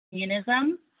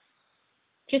Unionism.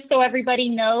 Just so everybody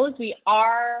knows, we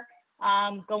are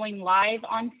going live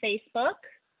on Facebook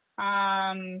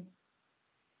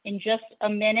in just a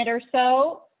minute or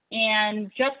so.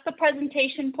 And just the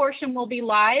presentation portion will be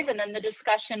live, and then the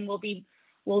discussion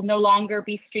will no longer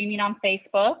be streaming on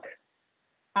Facebook.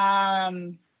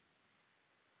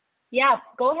 Yeah,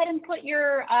 go ahead and put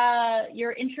your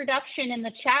introduction in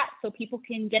the chat so people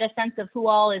can get a sense of who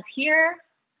all is here.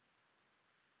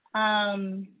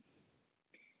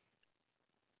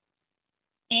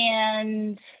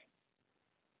 And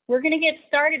we're going to get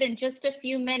started in just a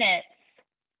few minutes.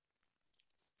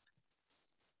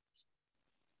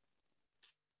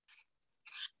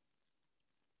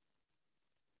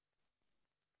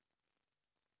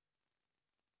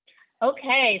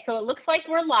 Okay, so it looks like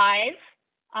we're live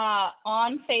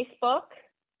on Facebook,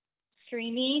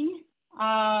 streaming.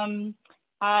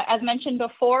 As mentioned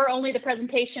before, only the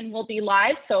presentation will be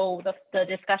live, so the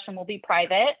discussion will be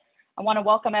private. I want to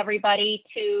welcome everybody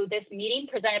to this meeting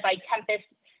presented by Tempest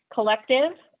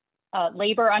Collective,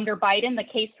 Labor Under Biden, the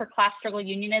Case for Class Struggle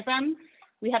Unionism.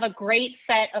 We have a great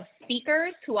set of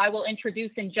speakers who I will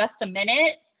introduce in just a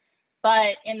minute,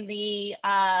 but in the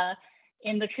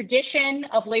tradition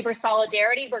of labor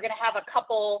solidarity, we're going to have a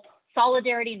couple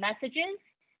solidarity messages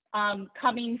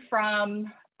coming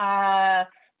from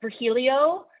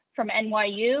Virgilio from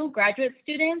NYU, graduate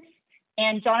students,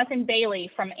 and Jonathan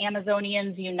Bailey from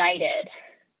Amazonians United.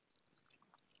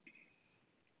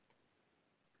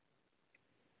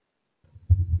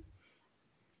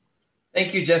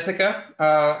 Thank you, Jessica.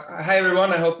 Hi,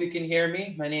 everyone. I hope you can hear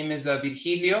me. My name is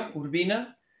Virgilio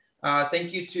Urbina.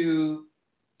 Thank you to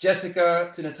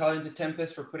Jessica, to Natalia, and to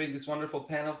Tempest for putting this wonderful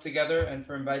panel together and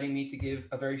for inviting me to give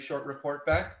a very short report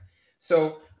back.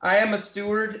 So I am a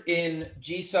steward in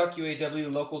GSOC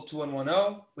UAW Local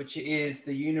 2110, which is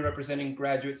the union representing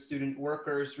graduate student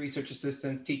workers, research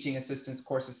assistants, teaching assistants,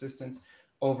 course assistants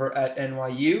over at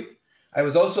NYU. I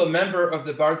was also a member of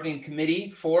the bargaining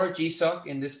committee for GSOC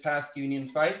in this past union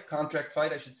fight, contract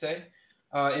fight, I should say,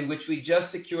 in which we just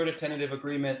secured a tentative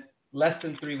agreement less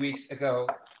than 3 weeks ago.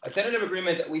 A tentative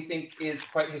agreement that we think is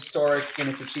quite historic in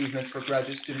its achievements for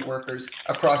graduate student workers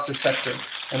across the sector.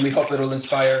 And we hope it'll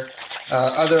inspire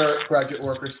other graduate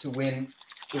workers to win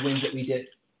the wins that we did.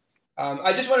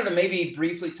 I just wanted to maybe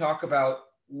briefly talk about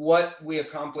what we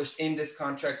accomplished in this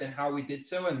contract and how we did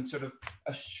so, and sort of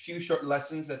a few short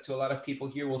lessons that to a lot of people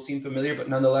here will seem familiar, but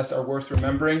nonetheless are worth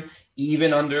remembering,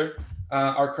 even under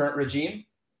our current regime.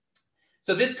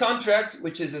 So this contract,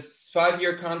 which is a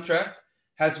 5-year contract,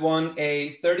 has won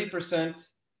a 30%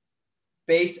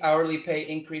 base hourly pay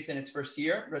increase in its first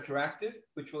year, retroactive,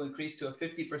 which will increase to a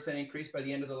 50% increase by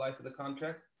the end of the life of the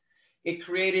contract. It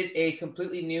created a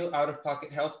completely new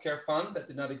out-of-pocket healthcare fund that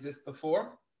did not exist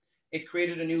before. It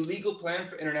created a new legal plan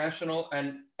for international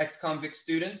and ex-convict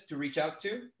students to reach out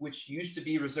to, which used to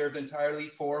be reserved entirely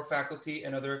for faculty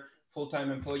and other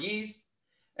full-time employees.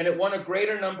 And it won a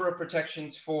greater number of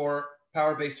protections for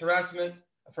power-based harassment,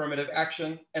 affirmative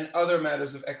action, and other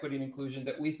matters of equity and inclusion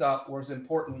that we thought was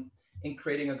important in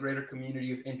creating a greater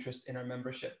community of interest in our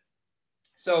membership.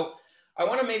 So I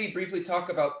want to maybe briefly talk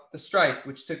about the strike,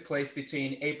 which took place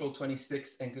between April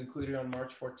 26th and concluded on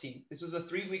March 14th. This was a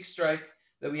 3-week strike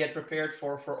that we had prepared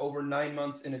for over 9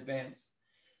 months in advance.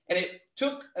 And it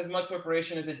took as much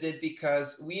preparation as it did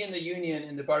because we in the union,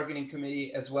 in the bargaining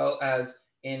committee, as well as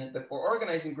in the core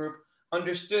organizing group,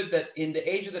 understood that in the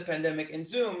age of the pandemic and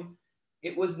Zoom,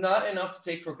 it was not enough to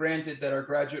take for granted that our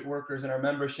graduate workers and our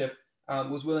membership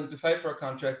was willing to fight for a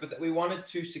contract, but that we wanted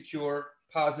to secure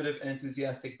positive and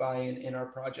enthusiastic buy-in in our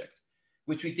project,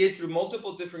 which we did through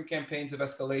multiple different campaigns of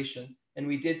escalation. And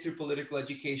we did through political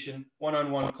education,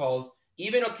 one-on-one calls,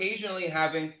 even occasionally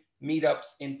having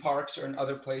meetups in parks or in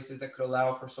other places that could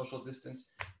allow for social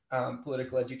distance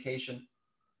political education.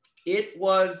 It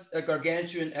was a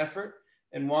gargantuan effort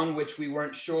and one which we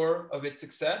weren't sure of its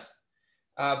success.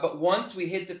 But once we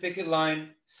hit the picket line,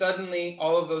 suddenly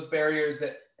all of those barriers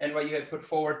that NYU had put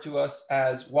forward to us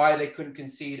as why they couldn't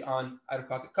concede on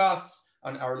out-of-pocket costs,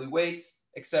 on hourly weights,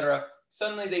 etc.,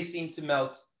 suddenly they seemed to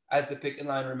melt as the picket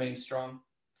line remained strong.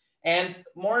 And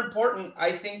more important,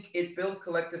 I think it built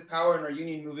collective power in our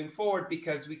union moving forward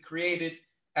because we created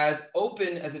as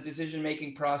open as a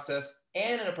decision-making process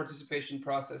and in a participation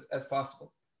process as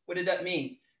possible. What did that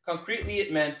mean? Concretely,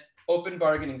 it meant open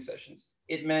bargaining sessions.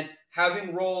 It meant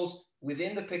having roles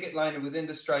within the picket line and within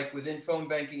the strike, within phone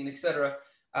banking, and et cetera,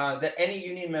 that any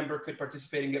union member could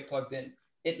participate and get plugged in.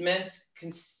 It meant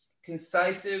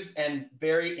concisive and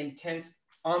very intense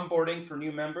onboarding for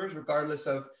new members, regardless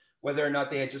of whether or not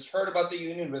they had just heard about the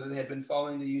union, whether they had been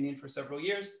following the union for several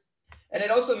years. And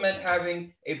it also meant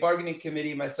having a bargaining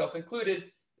committee, myself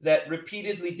included, that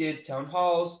repeatedly did town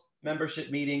halls, membership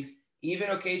meetings, even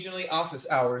occasionally office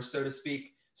hours, so to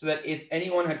speak, so that if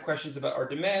anyone had questions about our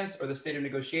demands or the state of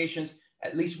negotiations,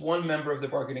 at least one member of the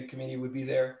bargaining committee would be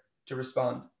there to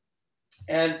respond.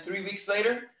 And 3 weeks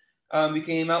later, we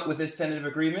came out with this tentative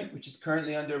agreement, which is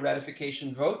currently under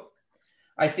ratification vote.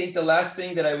 I think the last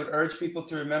thing that I would urge people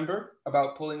to remember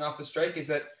about pulling off a strike is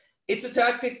that it's a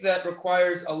tactic that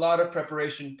requires a lot of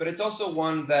preparation, but it's also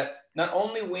one that not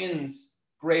only wins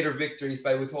greater victories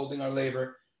by withholding our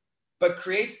labor, but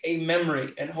creates a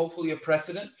memory and hopefully a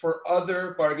precedent for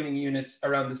other bargaining units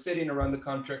around the city and around the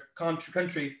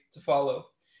country to follow.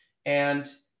 And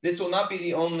this will not be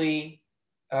the only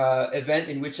event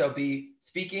in which I'll be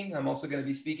speaking. I'm also going to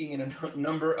be speaking in a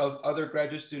number of other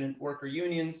graduate student worker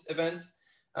unions events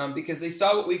because they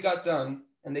saw what we got done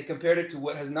and they compared it to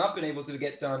what has not been able to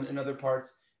get done in other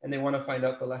parts, and they want to find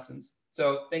out the lessons.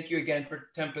 So thank you again for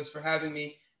Tempest for having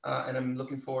me, and I'm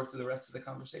looking forward to the rest of the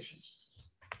conversation.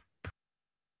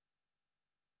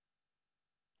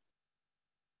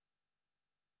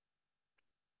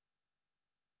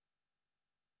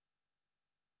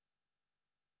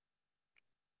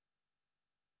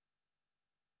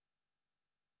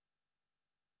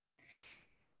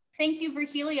 Thank you,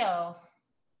 Virgilio.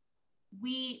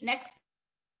 Next.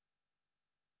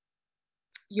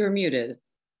 You're muted.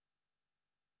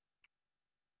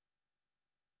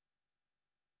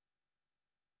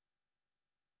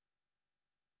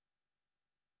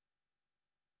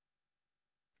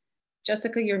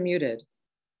 Jessica, you're muted.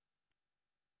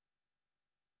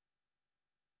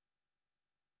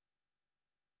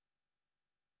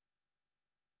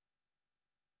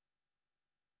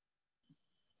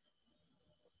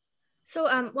 So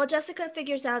while Jessica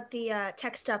figures out the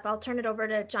tech stuff, I'll turn it over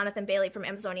to Jonathan Bailey from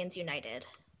Amazonians United.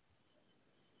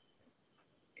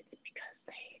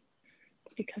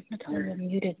 It's because Natalia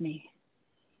muted me.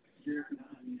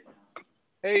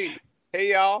 Hey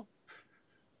y'all.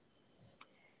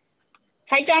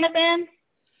 Hi, Jonathan.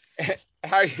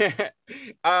 Hi.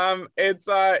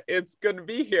 It's good to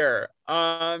be here.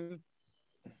 All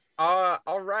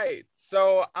right.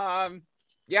 So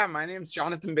yeah, my name's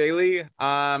Jonathan Bailey.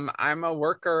 I'm a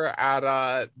worker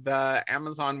at the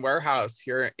Amazon warehouse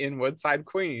here in Woodside,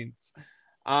 Queens.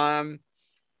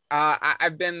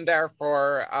 I've been there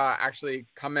for actually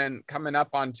coming up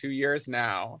on 2 years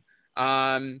now.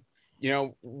 You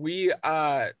know, we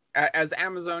as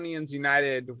Amazonians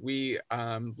United, we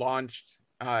launched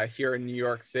here in New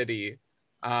York City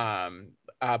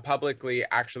publicly,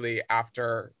 actually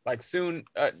after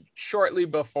shortly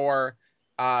before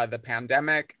the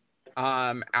pandemic,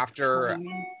 after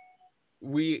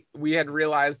we had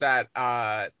realized that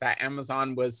that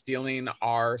Amazon was stealing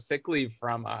our sick leave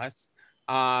from us,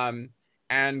 and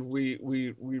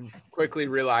we quickly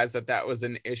realized that that was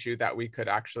an issue that we could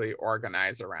actually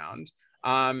organize around,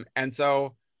 and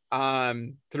so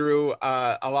through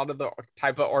a lot of the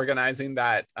type of organizing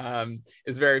that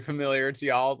is very familiar to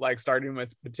y'all, like starting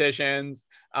with petitions,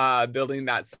 building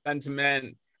that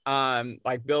sentiment,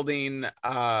 like building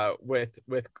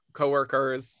with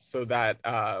coworkers so that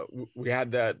we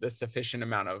had the sufficient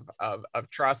amount of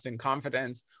trust and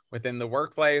confidence within the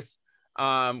workplace.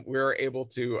 We were able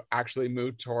to actually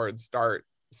move towards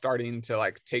starting to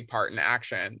like take part in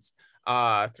actions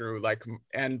through like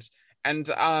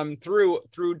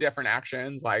through different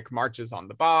actions like marches on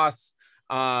the boss,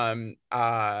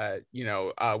 you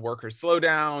know, worker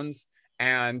slowdowns,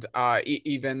 and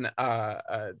even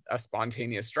a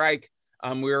spontaneous strike.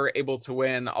 We were able to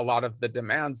win a lot of the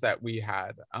demands that we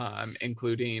had,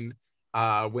 including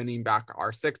winning back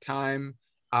our sick time,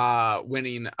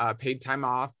 winning paid time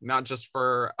off, not just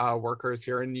for workers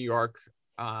here in New York,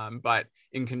 but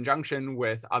in conjunction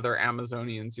with other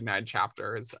Amazonians United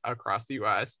chapters across the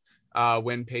US,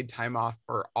 win paid time off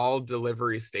for all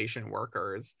delivery station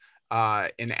workers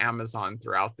in Amazon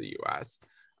throughout the US.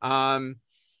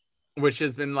 Which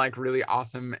has been like really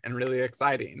awesome and really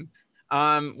exciting.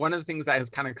 One of the things that has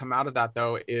kind of come out of that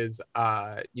though is,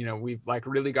 you know, we've like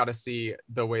really got to see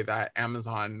the way that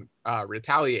Amazon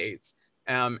retaliates,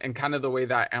 and kind of the way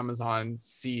that Amazon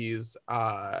sees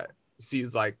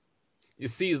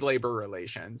labor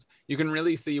relations. You can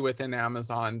really see within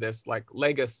Amazon this like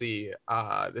legacy,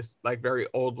 this like very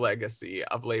old legacy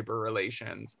of labor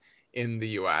relations in the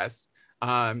US.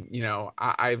 You know,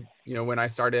 you know, when I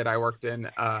started, I worked in,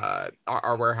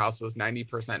 our warehouse was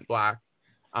 90% Black.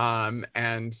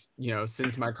 And, you know,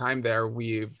 since my time there,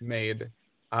 we've made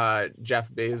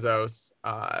Jeff Bezos,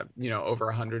 you know,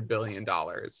 over $100 billion.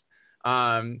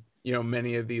 You know,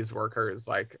 many of these workers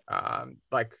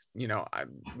you know,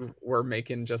 we're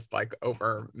making just like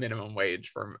over minimum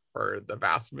wage for the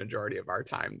vast majority of our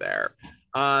time there.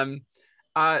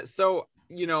 So,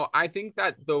 you know, I think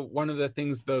that one of the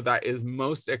things though that is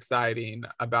most exciting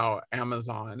about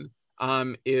Amazon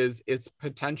is its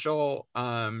potential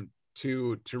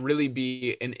to really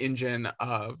be an engine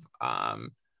of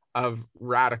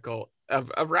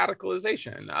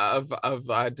radicalization,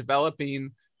 of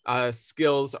developing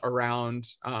skills around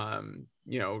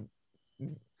you know,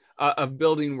 of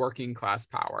building working class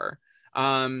power.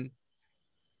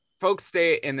 Folks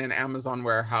stay in an Amazon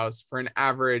warehouse for an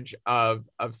average of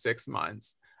 6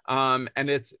 months. And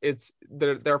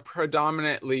they're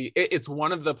predominantly, it's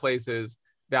one of the places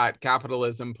that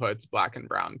capitalism puts Black and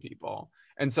brown people.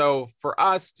 And so for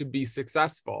us to be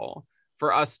successful,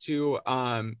 for us to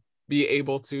be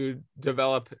able to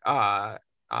develop,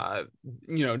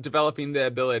 you know, developing the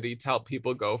ability to help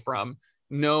people go from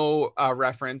no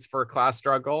reference for class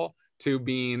struggle to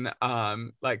being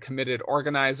like committed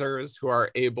organizers who are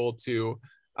able to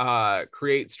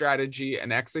create strategy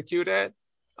and execute it,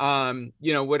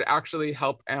 you know, would actually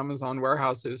help Amazon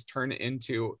warehouses turn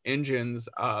into engines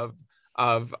of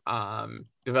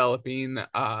developing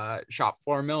shop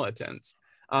floor militants.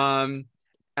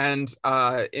 And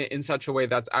in such a way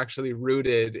that's actually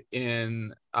rooted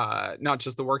in not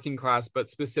just the working class, but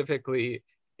specifically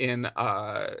in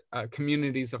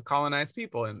communities of colonized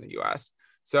people in the US.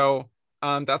 So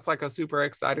that's like a super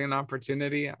exciting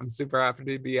opportunity. I'm super happy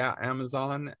to be at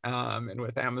Amazon and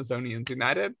with Amazonians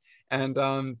United. And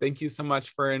thank you so much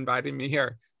for inviting me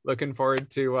here. Looking forward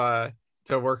to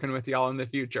working with y'all in the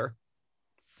future.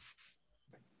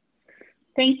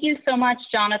 Thank you so much,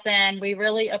 Jonathan. We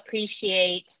really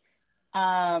appreciate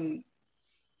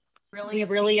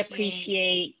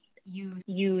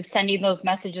you sending those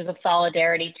messages of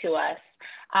solidarity to us.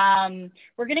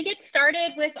 We're going to get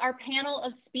started with our panel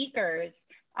of speakers.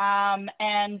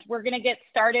 And we're going to get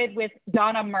started with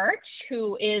Donna Murch,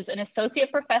 who is an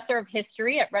associate professor of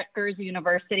history at Rutgers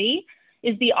University,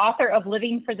 is the author of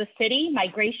Living for the City,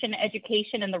 Migration,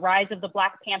 Education, and the Rise of the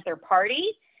Black Panther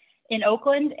Party in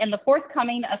Oakland, and the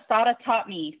forthcoming Assata Taught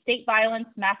Me, State Violence,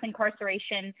 Mass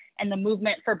Incarceration, and the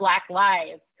Movement for Black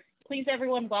Lives. Please,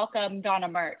 everyone, welcome Donna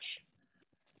Murch.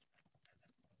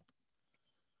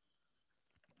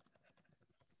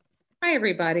 Hi,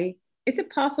 everybody. Is it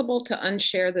possible to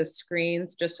unshare the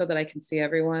screens just so that I can see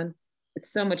everyone?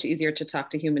 It's so much easier to talk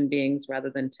to human beings rather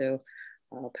than to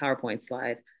a PowerPoint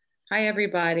slide. Hi,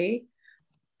 everybody.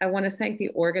 I want to thank the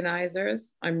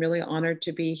organizers. I'm really honored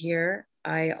to be here.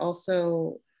 I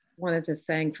also wanted to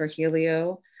thank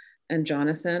Virgilio and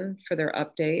Jonathan for their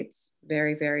updates.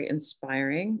 Very, very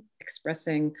inspiring.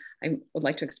 I would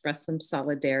like to express some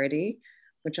solidarity,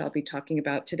 which I'll be talking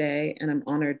about today, and I'm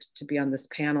honored to be on this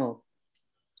panel.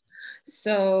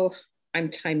 So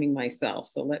I'm timing myself,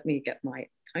 so let me get my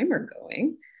timer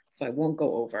going so I won't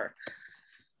go over.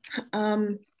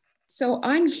 So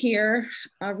I'm here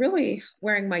really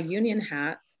wearing my union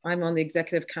hat. I'm on the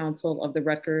executive council of the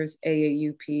Rutgers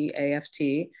AAUP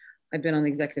AFT. I've been on the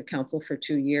executive council for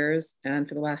 2 years, and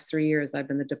for the last 3 years, I've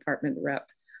been the department rep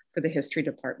for the history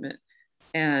department.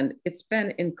 And it's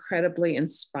been incredibly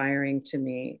inspiring to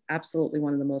me. Absolutely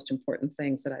one of the most important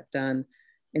things that I've done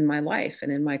in my life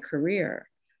and in my career.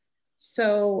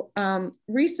 So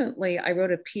recently I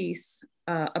wrote a piece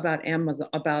about Amazon,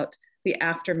 about the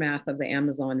aftermath of the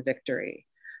Amazon victory.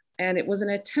 And it was an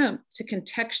attempt to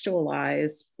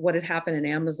contextualize what had happened in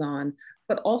Amazon,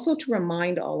 but also to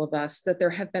remind all of us that there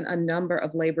have been a number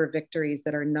of labor victories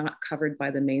that are not covered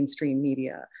by the mainstream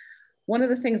media. One of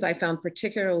the things I found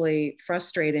particularly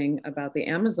frustrating about the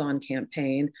Amazon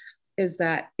campaign is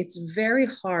that it's very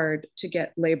hard to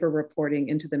get labor reporting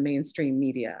into the mainstream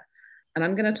media. And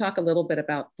I'm going to talk a little bit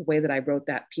about the way that I wrote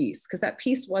that piece, because that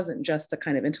piece wasn't just a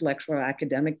kind of intellectual or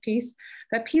academic piece.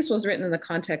 That piece was written in the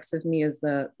context of me as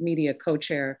the media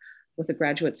co-chair with a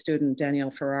graduate student,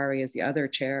 Danielle Ferrari, as the other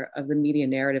chair of the Media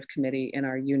Narrative Committee in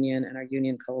our union and our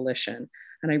union coalition.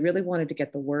 And I really wanted to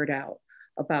get the word out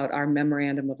about our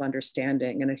memorandum of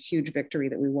understanding and a huge victory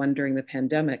that we won during the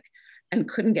pandemic and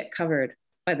couldn't get covered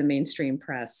by the mainstream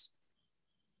press.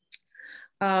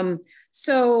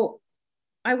 So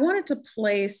I wanted to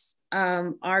place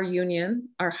our union,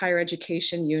 our higher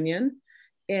education union,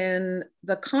 in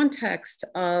the context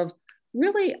of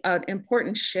really an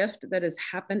important shift that has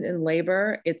happened in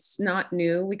labor. It's not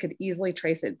new. We could easily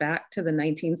trace it back to the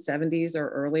 1970s or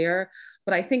earlier,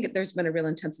 but I think there's been a real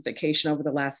intensification over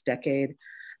the last decade.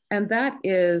 And that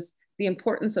is the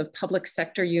importance of public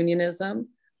sector unionism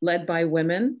led by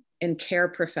women in care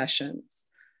professions.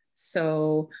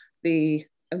 So the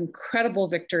incredible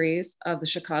victories of the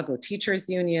Chicago Teachers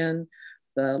Union,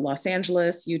 the Los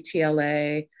Angeles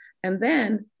UTLA, and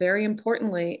then very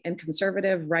importantly, in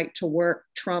conservative right to work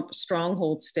Trump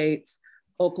stronghold states,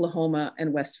 Oklahoma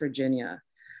and West Virginia.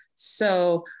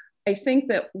 So I think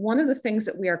that one of the things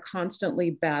that we are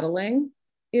constantly battling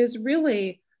is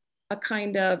really a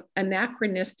kind of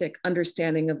anachronistic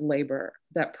understanding of labor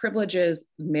that privileges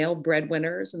male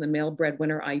breadwinners and the male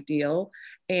breadwinner ideal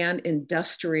and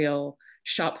industrial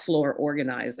shop floor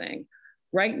organizing.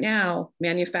 Right now,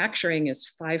 manufacturing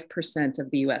is 5%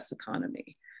 of the US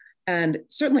economy. And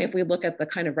certainly if we look at the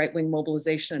kind of right-wing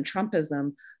mobilization and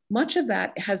Trumpism, much of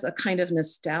that has a kind of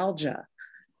nostalgia,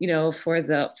 for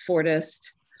the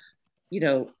Fordist,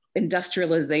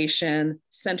 industrialization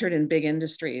centered in big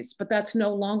industries, but that's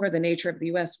no longer the nature of the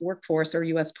US workforce or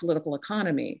US political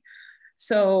economy.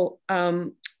 So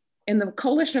in the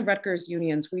Coalition of Rutgers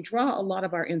Unions, we draw a lot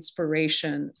of our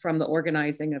inspiration from the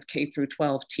organizing of K through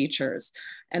 12 teachers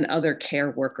and other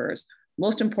care workers,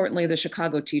 most importantly, the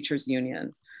Chicago Teachers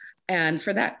Union. And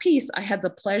for that piece, I had the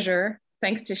pleasure,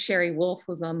 thanks to Sherry Wolf,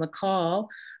 who's on the call,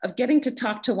 of getting to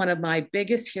talk to one of my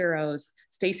biggest heroes,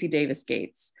 Stacey Davis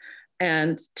Gates,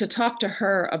 and to talk to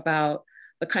her about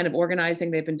the kind of organizing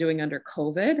they've been doing under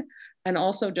COVID, and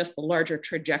also just the larger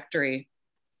trajectory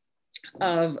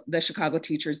of the Chicago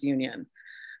Teachers Union.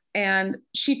 And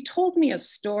she told me a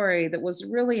story that was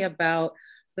really about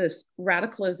this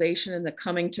radicalization and the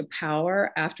coming to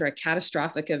power after a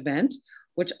catastrophic event,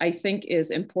 which I think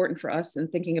is important for us in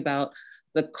thinking about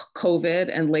the COVID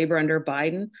and labor under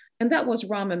Biden. And that was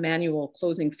Rahm Emanuel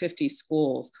closing 50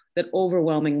 schools that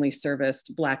overwhelmingly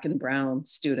serviced Black and brown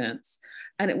students.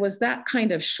 And it was that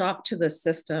kind of shock to the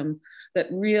system that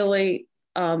really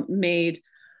made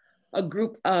a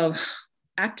group of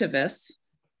activists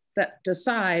that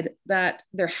decide that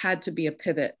there had to be a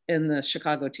pivot in the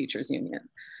Chicago Teachers Union.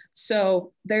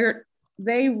 So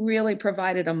they really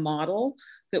provided a model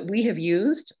that we have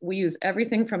used. We use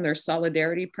everything from their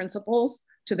solidarity principles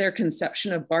to their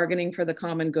conception of bargaining for the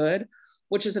common good,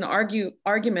 which is an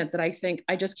argument that I think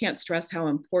I just can't stress how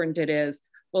important it is,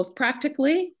 both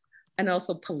practically and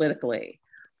also politically,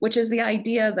 which is the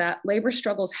idea that labor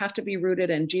struggles have to be rooted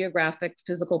in geographic,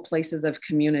 physical places of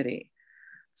community.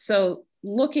 So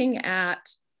looking at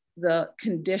the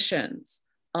conditions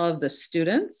of the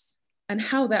students and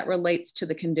how that relates to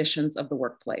the conditions of the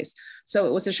workplace. So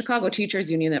it was the Chicago Teachers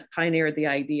Union that pioneered the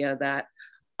idea that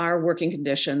our working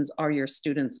conditions are your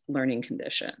students' learning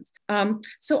conditions.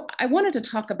 So I wanted to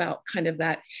talk about kind of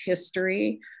that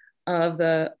history of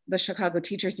the Chicago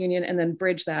Teachers Union and then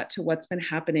bridge that to what's been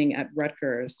happening at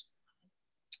Rutgers.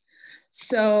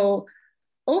 So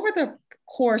over the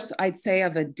course, I'd say,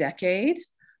 of a decade,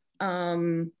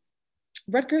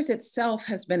 Rutgers itself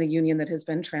has been a union that has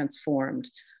been transformed.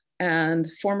 And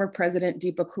former President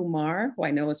Deepa Kumar, who I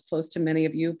know is close to many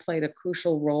of you, played a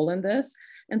crucial role in this,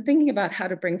 and thinking about how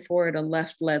to bring forward a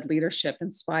left-led leadership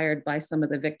inspired by some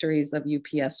of the victories of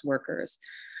UPS workers.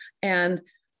 And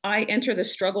I entered the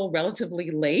struggle relatively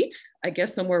late, I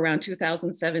guess somewhere around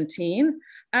 2017,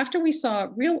 after we saw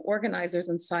real organizers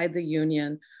inside the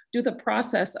union do the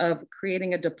process of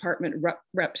creating a department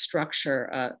rep structure,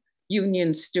 a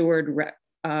union steward rep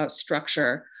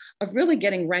structure, of really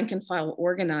getting rank and file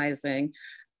organizing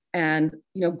and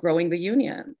growing the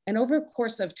union. And over a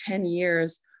course of 10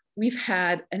 years, we've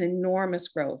had an enormous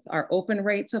growth. Our open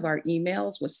rates of our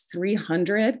emails was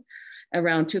 300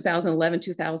 around 2011,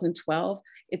 2012.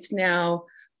 It's now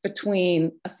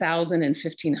between 1,000 and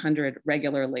 1,500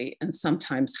 regularly, and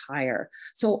sometimes higher.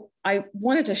 So I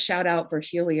wanted to shout out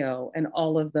Virgilio and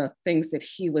all of the things that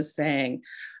he was saying.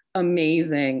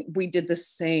 Amazing. We did the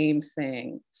same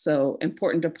thing. So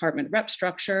important department rep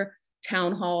structure,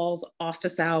 town halls,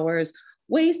 office hours,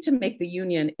 ways to make the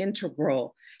union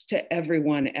integral to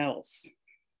everyone else.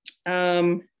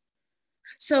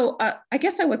 So I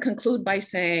guess I would conclude by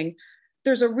saying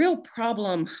there's a real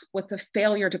problem with the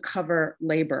failure to cover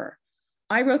labor.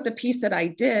 I wrote the piece that I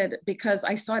did because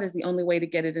I saw it as the only way to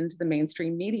get it into the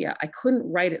mainstream media. I couldn't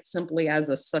write it simply as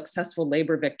a successful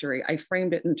labor victory. I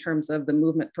framed it in terms of the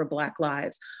movement for Black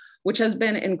lives, which has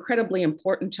been incredibly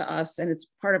important to us, and it's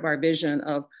part of our vision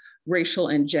of racial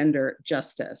and gender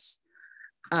justice.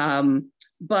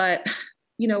 But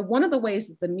one of the ways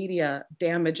that the media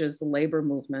damages the labor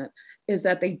movement is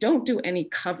that they don't do any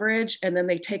coverage, and then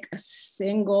they take a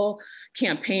single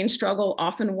campaign struggle,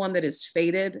 often one that is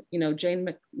faded. Jane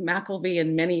McElvey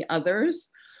and many others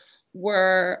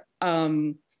were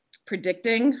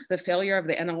predicting the failure of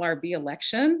the NLRB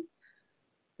election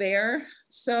there.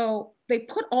 So they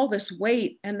put all this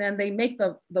weight, and then they make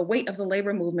the weight of the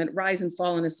labor movement rise and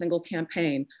fall in a single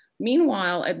campaign.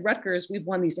 Meanwhile, at Rutgers, we've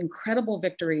won these incredible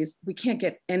victories. We can't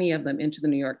get any of them into the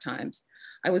New York Times.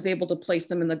 I was able to place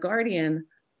them in the Guardian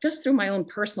just through my own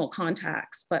personal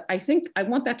contacts. But I think I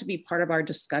want that to be part of our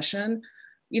discussion.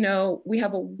 You know, we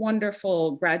have a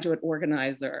wonderful graduate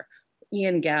organizer,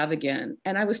 Ian Gavigan,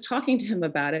 and I was talking to him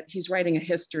about it. He's writing a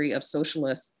history of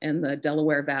socialists in the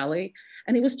Delaware Valley.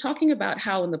 And he was talking about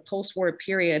how in the post-war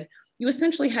period, you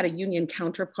essentially had a union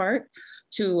counterpart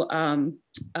to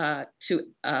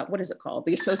what is it called?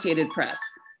 The Associated Press.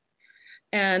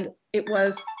 And it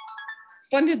was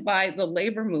funded by the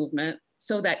labor movement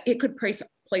so that it could place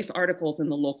articles in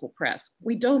the local press.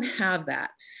 We don't have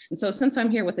that. And so since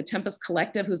I'm here with the Tempest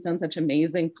Collective, who's done such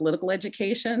amazing political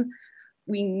education,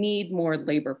 we need more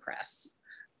labor press.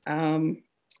 And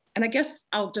I guess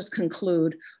I'll just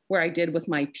conclude where I did with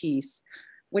my piece,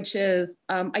 which is,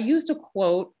 I used a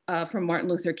quote from Martin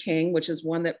Luther King, which is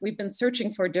one that we've been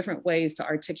searching for different ways to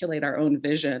articulate our own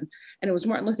vision. And it was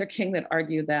Martin Luther King that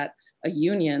argued that a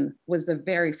union was the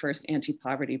very first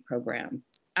anti-poverty program.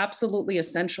 Absolutely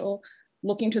essential.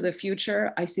 Looking to the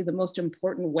future, I see the most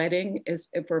important wedding is,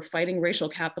 if we're fighting racial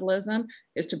capitalism,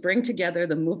 is to bring together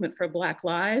the movement for Black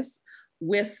lives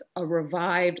with a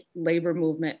revived labor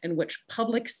movement in which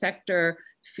public sector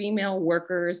female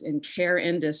workers in care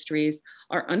industries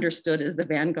are understood as the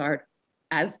vanguard,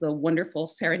 as the wonderful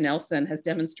Sarah Nelson has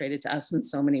demonstrated to us in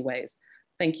so many ways.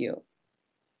 Thank you.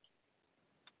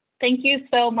 Thank you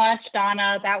so much,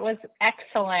 Donna. That was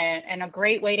excellent and a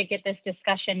great way to get this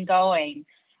discussion going.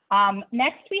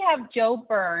 Next, we have Joe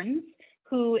Burns,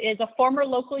 who is a former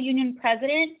local union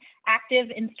president,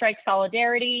 active in strike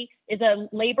solidarity, is a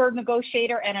labor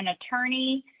negotiator and an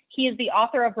attorney. He is the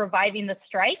author of Reviving the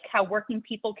Strike, How Working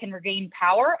People Can Regain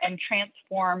Power and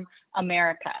Transform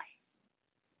America.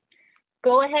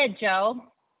 Go ahead, Joe.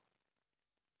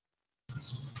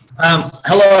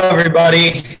 Hello,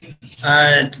 everybody.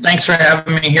 Thanks for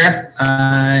having me here.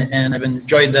 And I've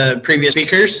enjoyed the previous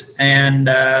speakers. And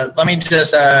let me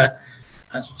just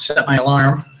set my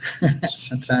alarm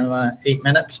since I'm 8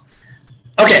 minutes.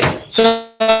 Okay, so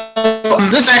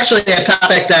this is actually a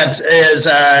topic that is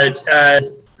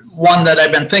one that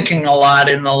I've been thinking a lot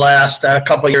in the last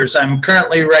couple of years. I'm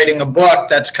currently writing a book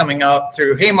that's coming out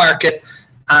through Haymarket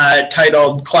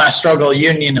titled Class Struggle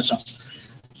Unionism.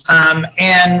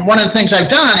 And one of the things I've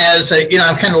done is, you know,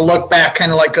 I've kind of looked back,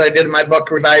 kind of like I did in my book,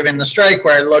 Reviving the Strike,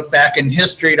 where I looked back in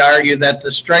history to argue that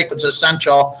the strike was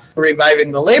essential for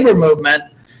reviving the labor movement.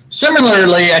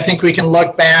 Similarly, I think we can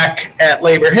look back at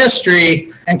labor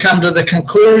history and come to the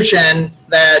conclusion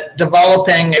that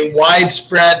developing a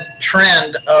widespread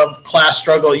trend of class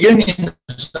struggle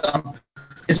unionism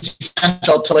is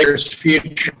essential to labor's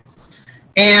future.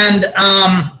 And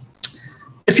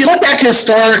if you look back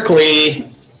historically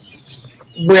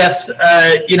with,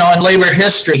 you know, in labor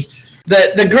history,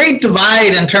 the great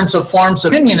divide in terms of forms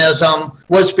of unionism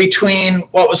was between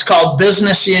what was called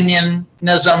business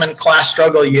unionism and class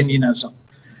struggle unionism.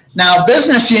 Now,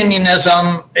 business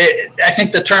unionism, I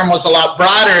think the term was a lot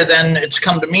broader than it's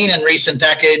come to mean in recent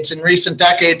decades. In recent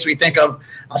decades, we think of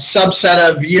a subset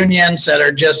of unions that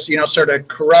are just, you know, sort of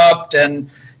corrupt and,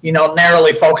 you know,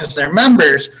 narrowly focus their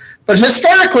members. But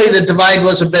historically, the divide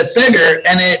was a bit bigger,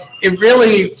 and it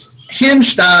really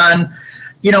hinged on,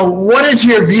 you know, what is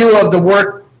your view of the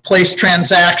workplace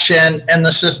transaction and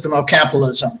the system of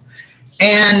capitalism?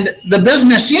 And the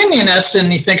business unionists,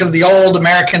 and you think of the old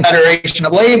American Federation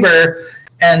of Labor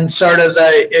and sort of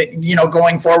the, you know,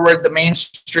 going forward, the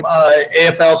mainstream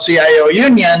AFL-CIO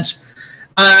unions,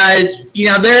 you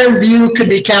know, their view could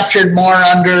be captured more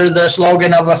under the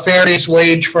slogan of a fair day's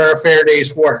wage for a fair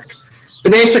day's work. They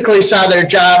basically saw their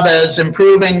job as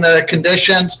improving the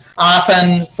conditions,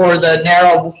 often for the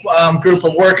narrow group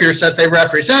of workers that they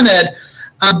represented,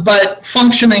 but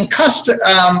functioning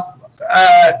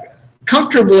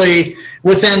comfortably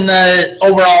within the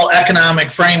overall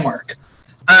economic framework.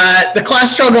 The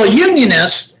class struggle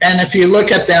unionists, and if you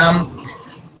look at them,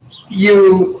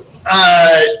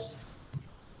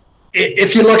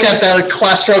 if you look at the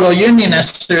class struggle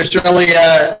unionists, there's really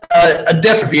a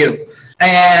different view.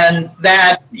 And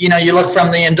that, you know, you look from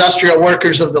the industrial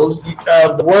workers of the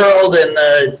world in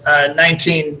the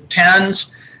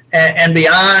 1910s and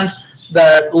beyond,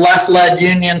 the left-led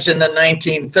unions in the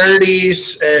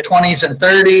 1930s, 20s and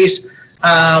 30s,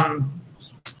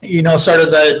 you know, sort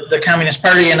of the Communist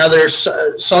Party and other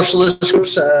socialist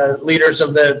groups, leaders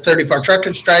of the 34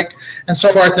 trucker strike and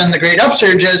so forth, and the great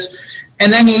upsurges.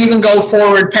 And then you even go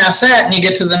forward past that and you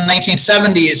get to the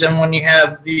 1970s, and when you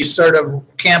have these sort of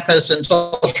campus and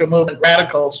social movement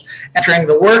radicals entering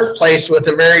the workplace with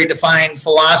a very defined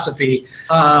philosophy,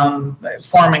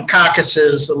 forming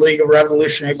caucuses, the League of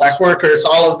Revolutionary Black Workers,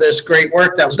 all of this great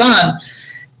work that was done.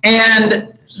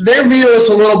 And their view is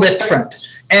a little bit different.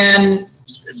 And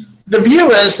the view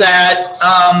is that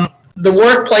the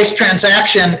workplace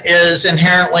transaction is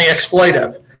inherently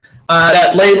exploitive.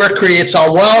 That labor creates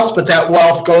all wealth, but that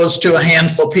wealth goes to a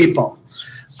handful of people.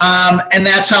 And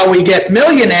that's how we get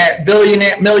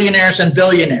millionaires and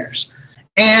billionaires.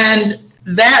 And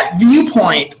that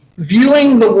viewpoint,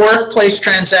 viewing the workplace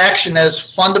transaction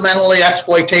as fundamentally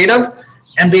exploitative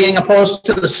and being opposed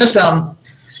to the system,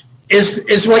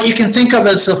 is what you can think of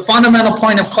as the fundamental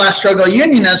point of class struggle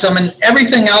unionism, and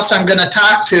everything else I'm going to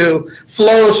talk to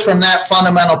flows from that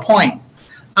fundamental point.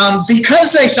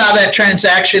 Because they saw that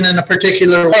transaction in a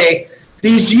particular way,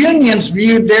 these unions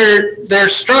viewed their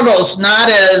struggles not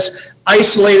as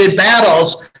isolated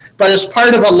battles, but as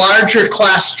part of a larger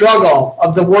class struggle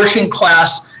of the working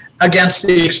class against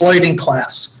the exploiting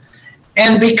class.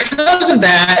 And because of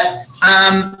that,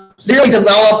 they really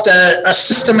developed a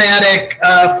systematic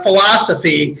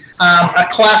philosophy, a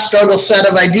class struggle set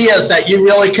of ideas that you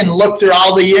really can look through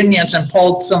all the unions and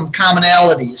pull some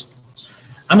commonalities.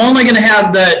 I'm only going to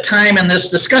have the time in this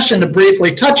discussion to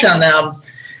briefly touch on them,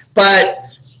 but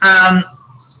I'm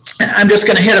just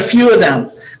going to hit a few of them.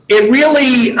 It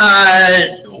really,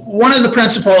 one of the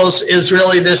principles is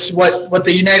really this, what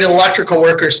the United Electrical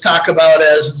Workers talk about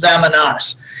as them and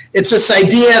us. It's this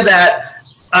idea that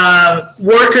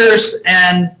workers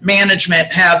and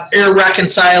management have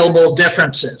irreconcilable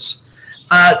differences,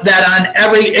 that on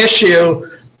every issue,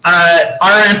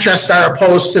 our interests are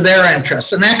opposed to their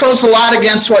interests. And that goes a lot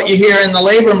against what you hear in the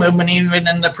labor movement, even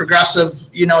in the progressive,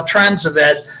 trends of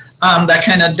it, that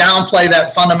kind of downplay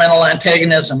that fundamental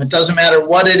antagonism. It doesn't matter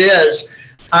what it is,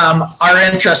 our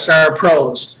interests are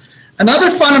opposed. Another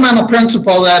fundamental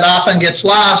principle that often gets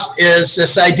lost is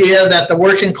this idea that the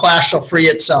working class shall free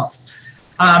itself.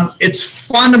 It's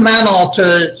fundamental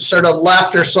to sort of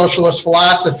left or socialist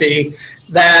philosophy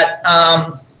that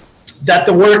that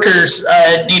the workers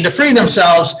need to free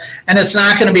themselves, and it's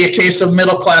not going to be a case of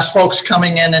middle-class folks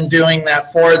coming in and doing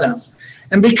that for them.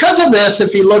 And because of this,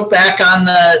 if you look back on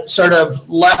the sort of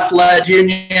left-led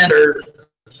union, or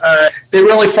they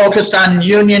really focused on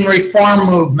union reform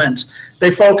movements.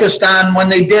 They focused on when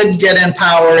they did get in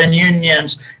power in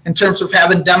unions in terms of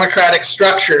having democratic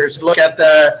structures, look at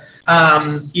the,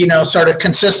 sort of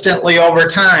consistently over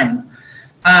time.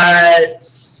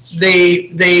 They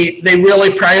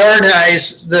really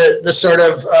prioritize the sort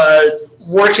of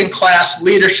working class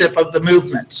leadership of the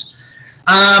movements.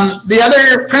 The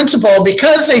other principle,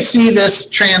 because they see this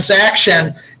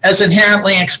transaction as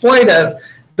inherently exploitive,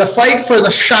 the fight for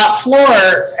the shop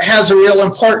floor has a real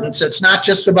importance. It's not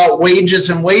just about wages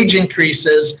and wage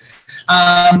increases,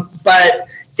 but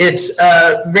it's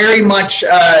very much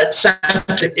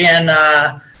centered in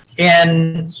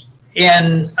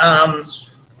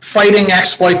fighting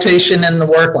exploitation in the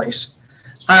workplace.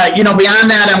 Beyond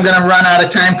that, I'm going to run out of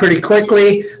time pretty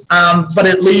quickly, but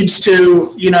it leads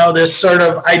to, this sort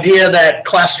of idea that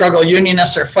class struggle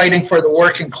unionists are fighting for the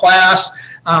working class,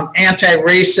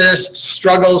 anti-racist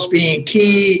struggles being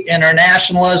key,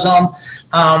 internationalism,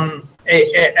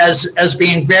 as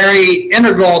being very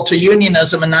integral to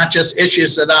unionism and not just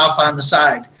issues that are off on the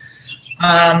side.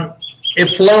 It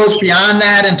flows beyond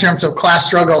that in terms of class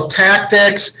struggle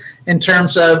tactics, in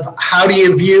terms of how do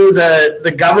you view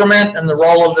the government and the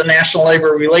role of the National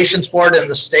Labor Relations Board and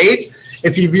the state.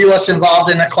 If you view us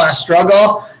involved in a class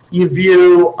struggle, you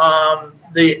view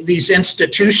these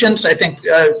institutions. I think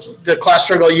the class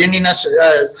struggle unionists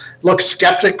look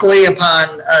skeptically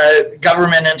upon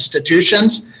government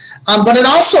institutions. But it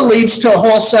also leads to a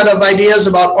whole set of ideas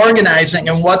about organizing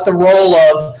and what the role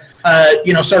of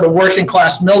sort of working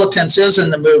class militants is in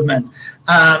the movement.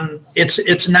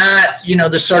 It's not,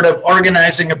 the sort of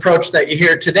organizing approach that you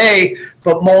hear today,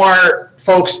 but more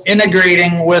folks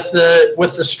integrating with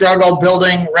the struggle,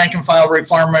 building rank and file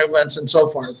reform movements and so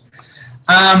forth.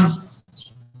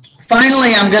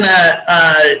 Finally, I'm going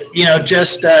to,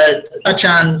 just touch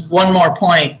on one more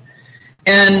point.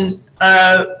 And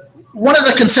one of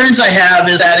the concerns I have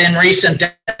is that in recent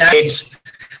decades,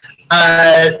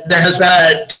 there has been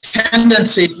a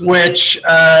tendency which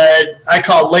I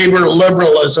call labor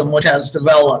liberalism, which has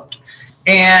developed.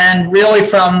 And really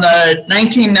from the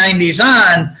 1990s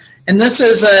on, and this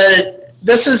is a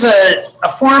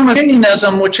form of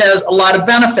unionism which has a lot of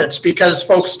benefits, because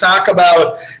folks talk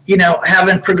about,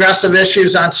 having progressive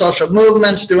issues on social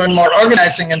movements, doing more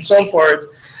organizing and so forth.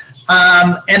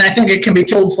 And I think it can be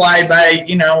typified by,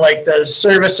 like the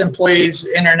Service Employees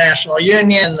International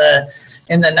Union,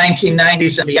 in the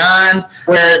 1990s and beyond,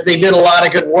 where they did a lot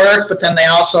of good work, but then they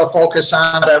also focus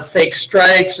on fake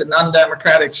strikes and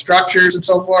undemocratic structures and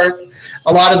so forth.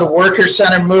 A lot of the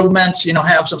worker-centered movements,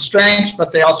 have some strengths,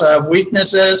 but they also have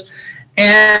weaknesses.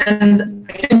 And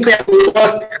I think we have to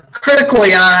look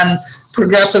critically on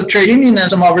progressive trade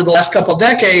unionism over the last couple of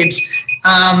decades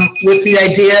with the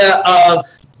idea of,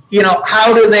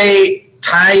 how do they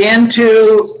tie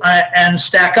into and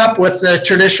stack up with the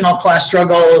traditional class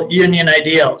struggle union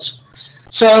ideals.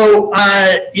 So,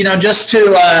 just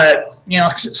to,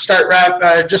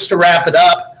 just to wrap it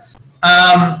up,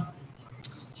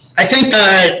 I think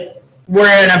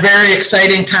we're in a very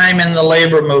exciting time in the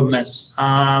labor movement.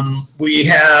 We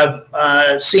have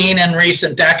seen in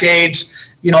recent decades,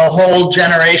 a whole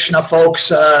generation of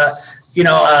folks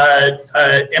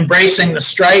embracing the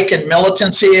strike and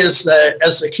militancy as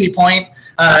the key point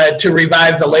to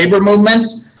revive the labor movement.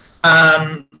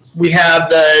 We have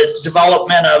the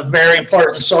development of very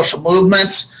important social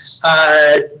movements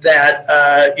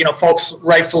that folks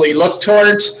rightfully look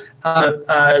towards.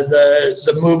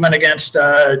 The movement against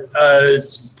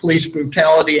police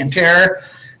brutality and terror,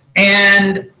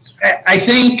 and I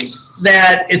think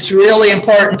that it's really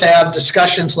important to have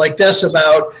discussions like this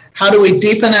about how do we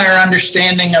deepen our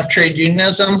understanding of trade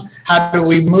unionism, how do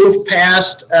we move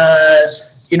past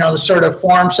the sort of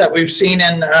forms that we've seen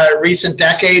in recent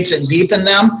decades and deepen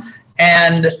them,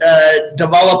 and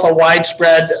develop a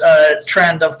widespread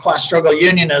trend of class struggle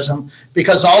unionism,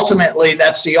 because ultimately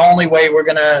that's the only way we're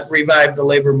going to revive the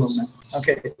labor movement.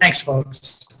 Okay, thanks,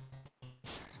 folks.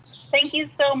 Thank you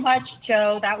so much,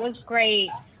 Joe. That was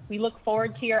great. We look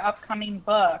forward to your upcoming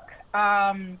book.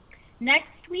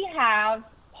 Next, we have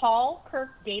Paul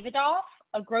Kirk-Davidoff,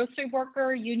 a grocery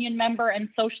worker, union member, and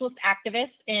socialist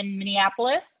activist in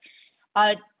Minneapolis.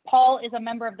 Paul is a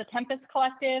member of the Tempest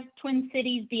Collective, Twin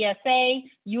Cities DSA,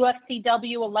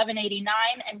 UFCW 1189,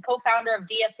 and co-founder of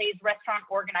DSA's Restaurant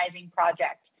Organizing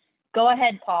Project. Go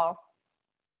ahead, Paul.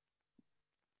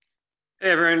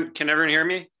 Hey, everyone. Can everyone hear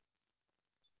me?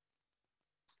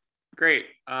 Great.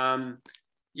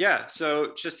 Yeah,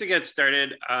 so just to get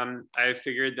started, I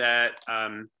figured that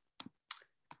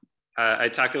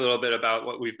I'd talk a little bit about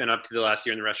what we've been up to the last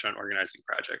year in the Restaurant Organizing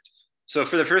Project. So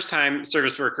for the first time,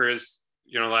 service workers,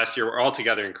 last year were all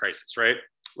together in crisis, right?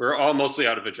 We're all mostly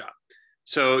out of a job.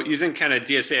 So using kind of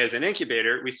DSA as an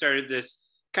incubator, we started this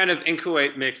kind of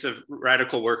inchoate mix of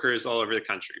radical workers all over the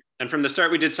country. And from the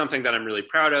start, we did something that I'm really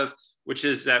proud of, which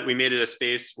is that we made it a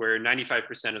space where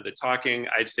 95% of the talking,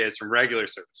 I'd say, is from regular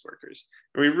service workers.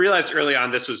 And we realized early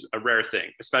on this was a rare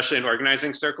thing, especially in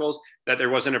organizing circles, that there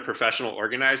wasn't a professional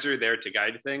organizer there to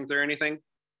guide things or anything.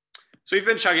 So we've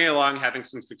been chugging along, having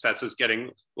some successes,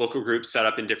 getting local groups set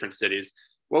up in different cities.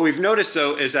 What we've noticed,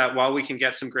 though, is that while we can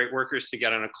get some great workers to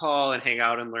get on a call and hang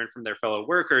out and learn from their fellow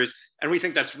workers, and we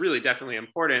think that's really definitely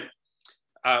important,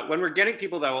 when we're getting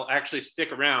people that will actually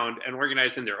stick around and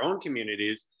organize in their own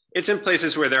communities, it's in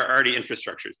places where there are already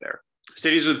infrastructures there.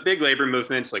 Cities with big labor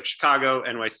movements like Chicago,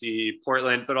 NYC,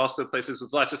 Portland, but also places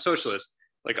with lots of socialists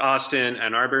like Austin,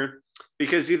 Ann Arbor,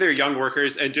 because these are young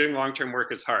workers and doing long-term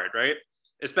work is hard, right?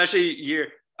 Especially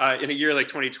in a year like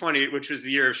 2020, which was the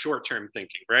year of short-term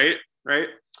thinking, right?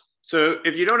 So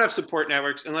if you don't have support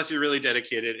networks, unless you're really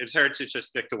dedicated, it's hard to just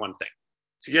stick to one thing.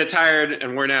 So you get tired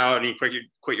and worn out and you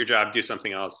quit your job, do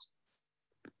something else.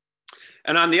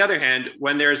 And on the other hand,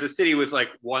 when there's a city with like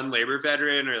one labor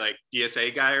veteran or like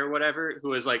DSA guy or whatever,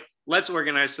 who is like, let's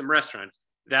organize some restaurants,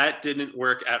 that didn't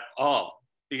work at all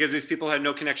because these people had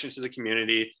no connection to the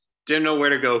community, didn't know where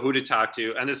to go, who to talk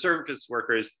to. And the service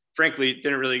workers, frankly,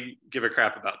 didn't really give a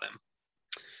crap about them.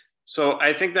 So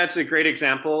I think that's a great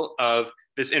example of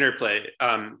this interplay.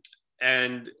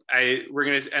 And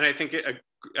I think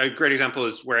a great example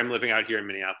is where I'm living out here in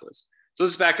Minneapolis. So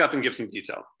let's back up and give some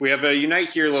detail. We have a Unite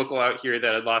Here local out here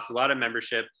that had lost a lot of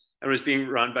membership and was being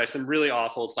run by some really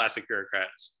awful classic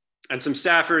bureaucrats. And some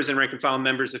staffers and rank and file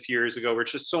members a few years ago were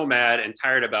just so mad and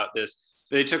tired about this,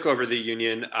 they took over the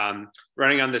union,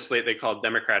 running on this slate they called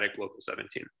Democratic Local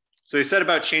 17. So they set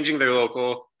about changing their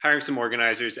local, hiring some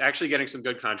organizers, actually getting some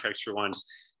good contracts for once,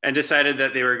 and decided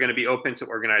that they were going to be open to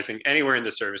organizing anywhere in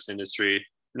the service industry,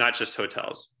 not just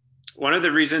hotels. One of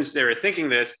the reasons they were thinking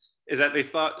this is that they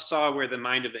saw where the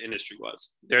mind of the industry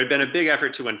was. There had been a big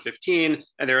effort to 115,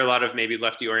 and there were a lot of maybe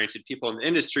lefty-oriented people in the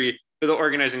industry, but the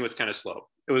organizing was kind of slow.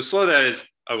 It was slow, that is,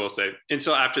 I will say,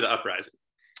 until after the uprising.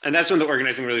 And that's when the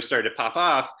organizing really started to pop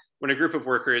off, when a group of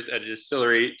workers at a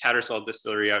distillery, Tattersall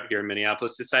Distillery out here in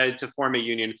Minneapolis, decided to form a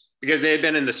union because they had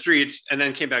been in the streets and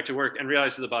then came back to work and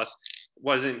realized to the boss,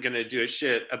 wasn't going to do a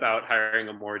shit about hiring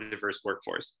a more diverse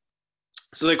workforce.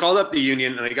 So they called up the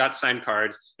union and they got signed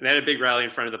cards, and they had a big rally in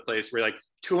front of the place where like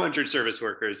 200 service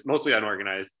workers, mostly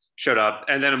unorganized, showed up.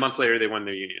 And then a month later, they won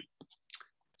their union.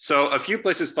 So a few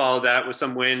places followed that with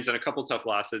some wins and a couple tough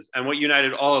losses. And what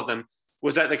united all of them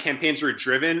was that the campaigns were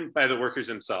driven by the workers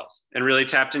themselves and really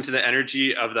tapped into the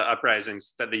energy of the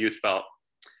uprisings that the youth felt.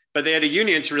 But they had a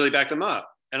union to really back them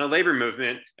up, and a labor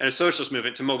movement and a socialist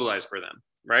movement to mobilize for them,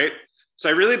 right? So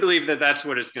I really believe that that's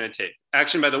what it's going to take.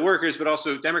 Action by the workers, but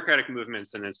also democratic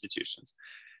movements and institutions.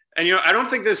 And, you know, I don't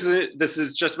think this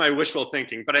is just my wishful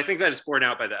thinking, but I think that it's borne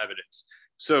out by the evidence.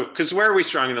 So, because where are we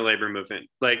strong in the labor movement?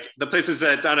 Like the places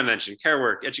that Donna mentioned, care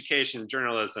work, education,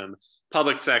 journalism,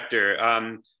 public sector,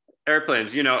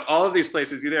 airplanes, you know, all of these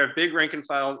places either have big rank and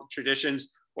file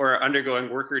traditions or are undergoing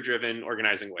worker-driven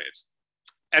organizing waves.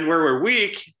 And where we're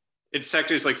weak, it's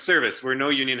sectors like service, where no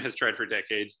union has tried for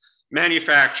decades,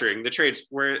 manufacturing, the trades,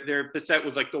 where they're beset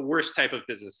with like the worst type of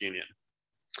business union.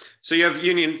 So you get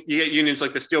unions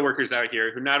like the steelworkers out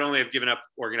here who not only have given up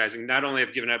organizing, not only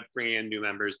have given up bringing in new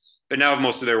members, but now have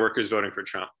most of their workers voting for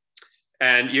Trump.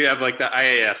 And you have like the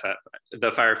IAF,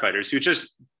 the firefighters, who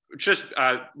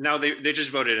now they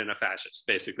just voted in a fascist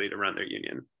basically to run their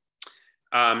union.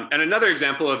 And another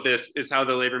example of this is how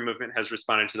the labor movement has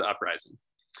responded to the uprising.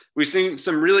 We've seen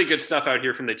some really good stuff out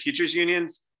here from the teachers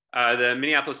unions. The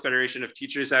Minneapolis Federation of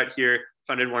Teachers out here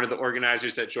funded one of the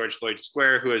organizers at George Floyd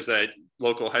Square, who is a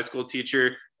local high school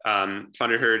teacher,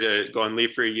 funded her to go on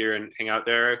leave for a year and hang out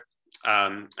there.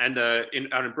 And out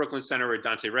in Brooklyn Center, where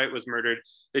Dante Wright was murdered,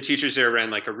 the teachers there ran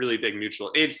like a really big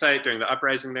mutual aid site during the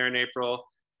uprising there in April.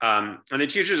 And the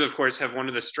teachers, of course, have one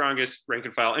of the strongest rank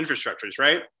and file infrastructures,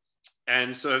 right?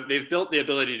 And so they've built the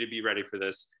ability to be ready for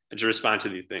this and to respond to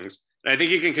these things. And I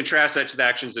think you can contrast that to the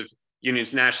actions of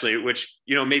unions nationally, which,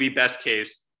 you know, maybe best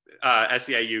case,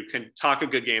 SEIU can talk a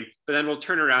good game, but then we'll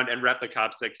turn around and rep the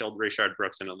cops that killed Rayshard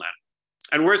Brooks in Atlanta.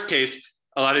 And worst case,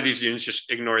 a lot of these unions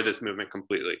just ignore this movement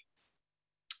completely.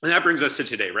 And that brings us to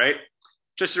today, right?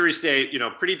 Just to restate, you know,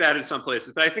 pretty bad in some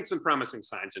places, but I think some promising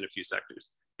signs in a few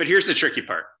sectors. But here's the tricky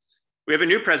part. We have a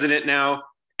new president now,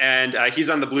 and he's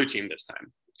on the blue team this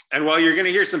time. And while you're going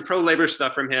to hear some pro-labor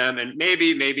stuff from him, and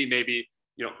maybe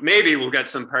we'll get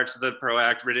some parts of the PRO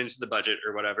Act written into the budget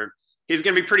or whatever, he's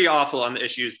going to be pretty awful on the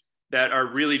issues that are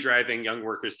really driving young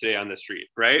workers today on the street,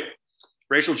 right?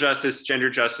 Racial justice, gender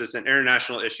justice, and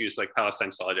international issues like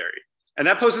Palestine solidarity. And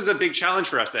that poses a big challenge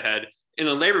for us ahead in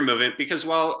the labor movement, because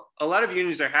while a lot of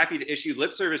unions are happy to issue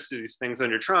lip service to these things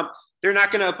under Trump, they're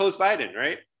not going to oppose Biden,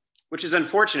 right? Which is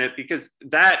unfortunate, because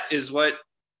that is what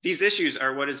these issues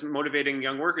are, what is motivating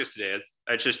young workers today, as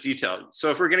I just detailed. So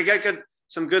if we're going to get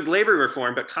some good labor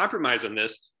reform, but compromise on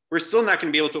this, we're still not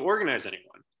going to be able to organize anyone.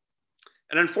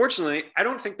 And unfortunately, I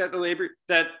don't think that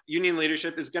that union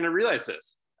leadership is going to realize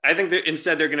this. I think that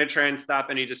instead they're going to try and stop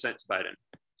any dissent to Biden.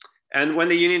 And when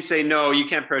the unions say, no, you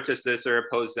can't protest this or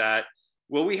oppose that,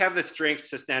 will we have the strength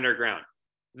to stand our ground?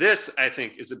 This, I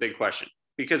think, is a big question,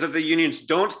 because if the unions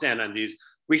don't stand on these,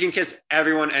 we can kiss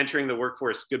everyone entering the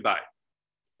workforce goodbye.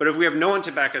 But if we have no one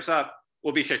to back us up,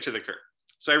 we'll be kicked to the curb.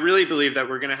 So I really believe that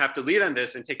we're going to have to lead on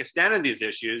this and take a stand on these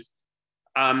issues.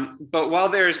 But while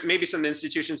there's maybe some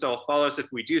institutions that will follow us if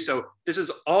we do so, this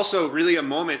is also really a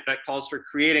moment that calls for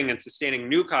creating and sustaining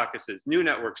new caucuses, new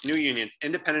networks, new unions,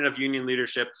 independent of union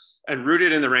leadership, and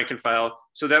rooted in the rank and file,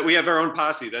 so that we have our own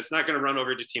posse that's not going to run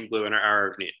over to Team Blue in our hour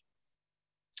of need.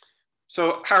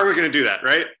 So how are we going to do that,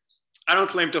 right? I don't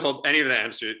claim to hold any of the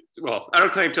answers. Well, I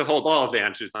don't claim to hold all of the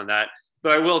answers on that,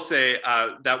 but I will say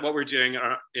that what we're doing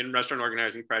in Restaurant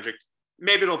Organizing Project,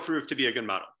 maybe it'll prove to be a good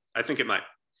model. I think it might.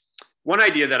 One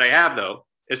idea that I have, though,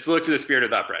 is to look to the spirit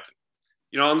of the uprising.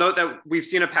 You know, I'll note that we've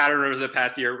seen a pattern over the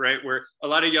past year, right, where a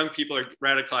lot of young people are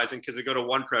radicalizing because they go to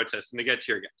one protest and they get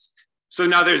tear gas. So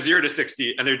now they're 0 to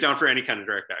 60 and they're down for any kind of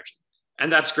direct action.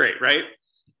 And that's great, right?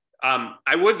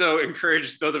 I would, though,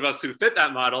 encourage those of us who fit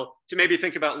that model to maybe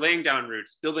think about laying down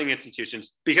roots, building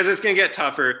institutions, because it's going to get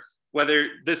tougher, whether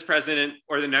this president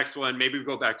or the next one. Maybe we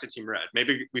go back to Team Red.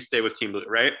 Maybe we stay with Team Blue,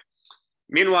 right?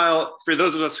 Meanwhile, for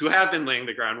those of us who have been laying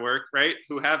the groundwork, right,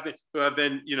 who have been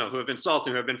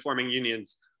salting, who have been forming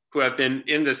unions, who have been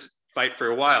in this fight for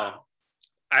a while,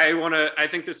 I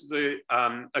think this is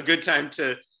a good time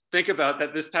to think about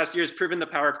that. This past year has proven the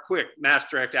power of quick mass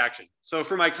direct action. So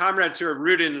for my comrades who are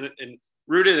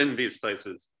rooted in these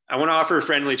places, I want to offer a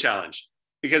friendly challenge,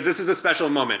 because this is a special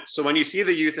moment. So when you see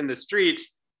the youth in the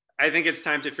streets, I think it's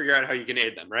time to figure out how you can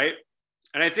aid them, right?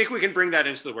 And I think we can bring that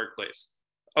into the workplace.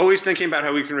 Always thinking about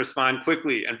how we can respond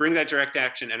quickly and bring that direct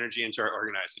action energy into our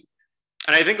organizing.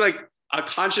 And I think like a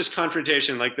conscious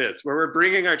confrontation like this, where we're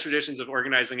bringing our traditions of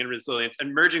organizing and resilience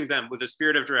and merging them with a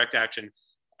spirit of direct action,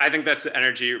 I think that's the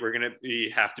energy we're going to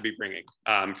have to be bringing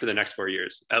for the next 4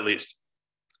 years, at least.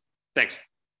 Thanks.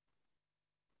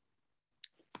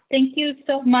 Thank you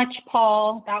so much,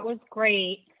 Paul. That was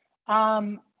great.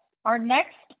 Our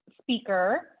next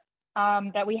speaker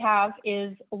that we have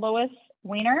is Lois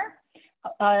Weiner.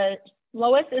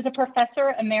 Lois is a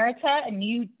professor emerita at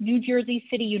New Jersey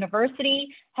City University,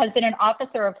 has been an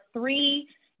officer of 3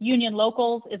 union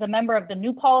locals, is a member of the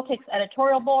New Politics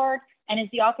editorial board, and is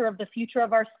the author of The Future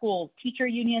of Our Schools, Teacher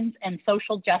Unions and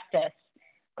Social Justice.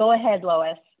 Go ahead,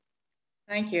 Lois.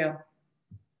 Thank you.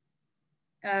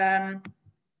 Can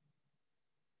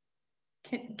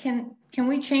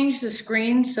we change the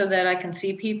screen so that I can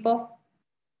see people?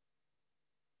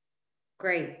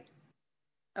 Great.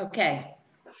 Okay.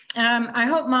 I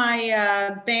hope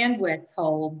my bandwidth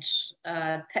holds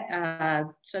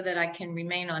so that I can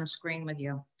remain on screen with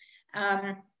you.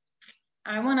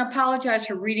 I want to apologize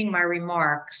for reading my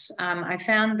remarks. I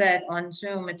found that on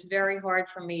Zoom, it's very hard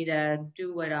for me to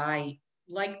do what I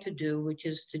like to do, which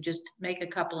is to just make a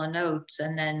couple of notes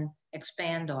and then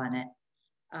expand on it.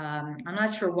 I'm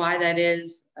not sure why that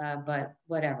is, but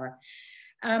whatever.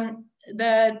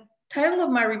 The title of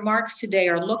my remarks today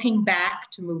are Looking Back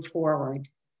to Move Forward.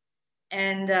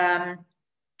 And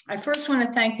I first want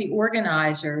to thank the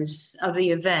organizers of the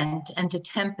event and to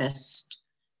Tempest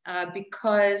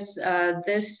because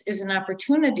this is an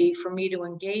opportunity for me to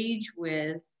engage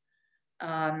with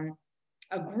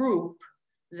a group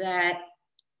that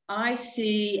I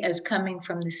see as coming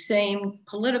from the same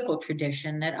political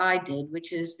tradition that I did,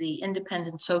 which is the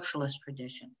independent socialist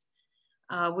tradition,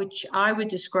 which I would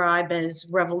describe as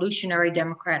revolutionary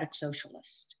democratic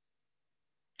socialist.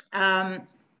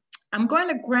 I'm going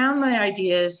to ground my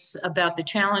ideas about the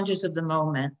challenges of the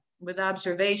moment with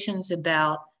observations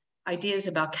about ideas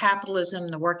about capitalism,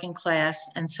 the working class,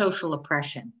 and social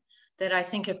oppression that I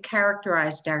think have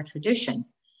characterized our tradition.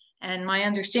 And my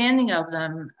understanding of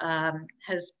them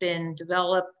has been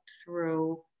developed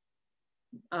through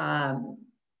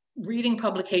reading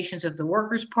publications of the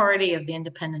Workers' Party, of the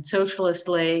Independent Socialist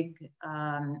League,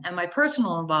 and my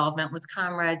personal involvement with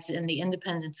comrades in the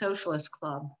Independent Socialist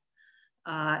Club,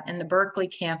 and the Berkeley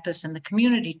campus and the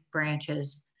community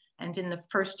branches, and in the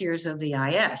first years of the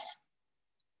IS.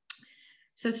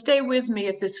 So stay with me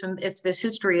if this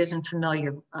history isn't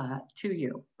familiar to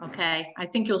you, okay? I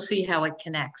think you'll see how it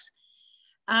connects.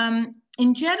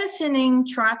 In jettisoning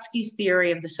Trotsky's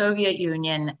theory of the Soviet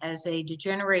Union as a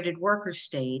degenerated worker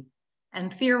state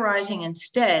and theorizing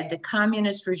instead that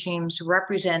communist regimes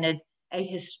represented a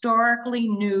historically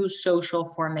new social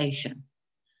formation,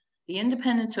 the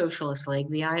Independent Socialist League,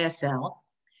 the ISL,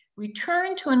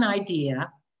 returned to an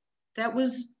idea that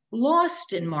was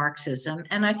lost in Marxism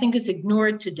and I think is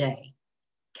ignored today.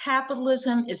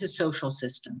 Capitalism is a social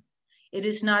system. It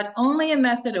is not only a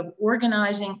method of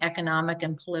organizing economic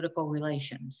and political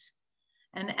relations.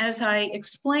 And as I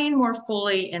explain more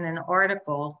fully in an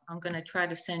article, I'm going to try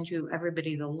to send you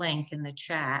everybody the link in the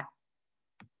chat.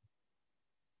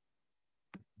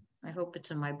 I hope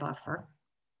it's in my buffer.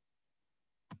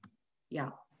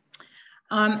 Yeah.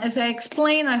 As I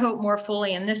explain, I hope more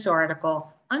fully in this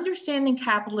article, understanding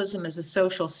capitalism as a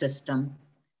social system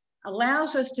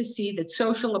allows us to see that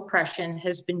social oppression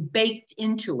has been baked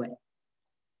into it.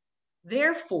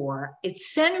 Therefore, it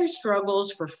centers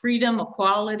struggles for freedom,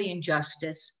 equality, and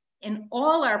justice in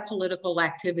all our political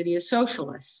activity as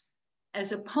socialists,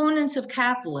 as opponents of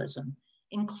capitalism,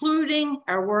 including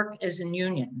our work as in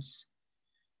unions.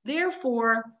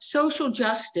 Therefore, social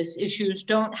justice issues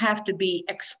don't have to be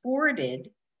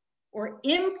exported or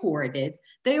imported.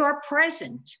 They are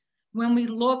present when we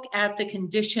look at the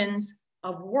conditions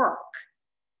of work.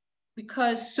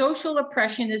 Because social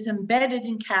oppression is embedded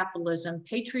in capitalism,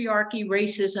 patriarchy,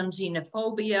 racism,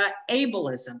 xenophobia,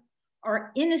 ableism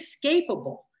are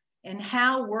inescapable in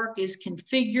how work is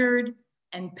configured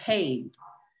and paid.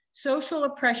 Social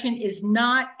oppression is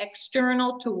not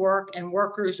external to work and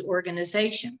workers'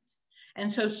 organizations.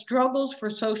 And so struggles for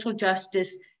social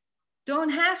justice don't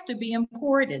have to be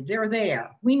imported, they're there.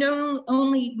 We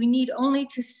need only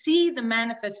to see the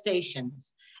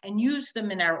manifestations and use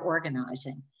them in our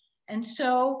organizing. And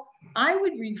so I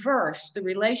would reverse the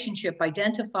relationship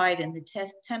identified in the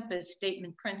Tempest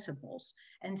Statement Principles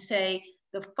and say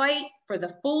the fight for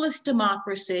the fullest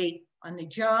democracy on the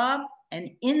job and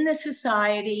in the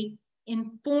society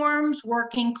informs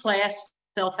working class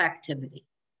self-activity.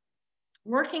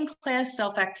 Working class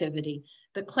self-activity,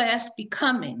 the class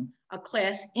becoming a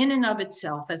class in and of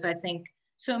itself, as I think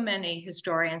so many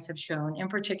historians have shown, in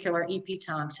particular E.P.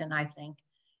 Thompson, I think,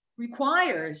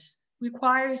 requires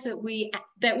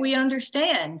that we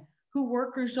understand who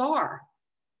workers are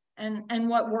and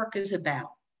what work is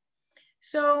about.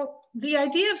 So the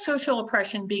idea of social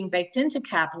oppression being baked into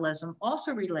capitalism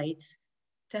also relates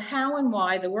to how and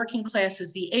why the working class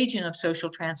is the agent of social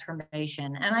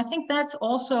transformation. And I think that's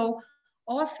also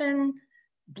often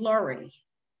blurry.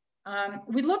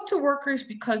 We look to workers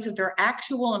because of their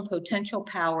actual and potential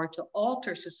power to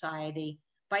alter society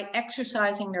by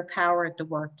exercising their power at the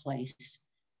workplace.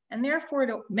 And therefore,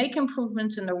 to make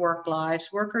improvements in their work lives,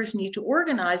 workers need to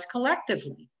organize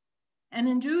collectively. And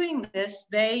in doing this,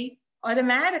 they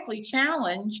automatically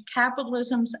challenge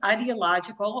capitalism's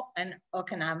ideological and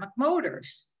economic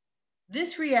motors.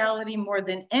 This reality, more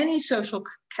than any social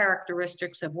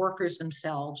characteristics of workers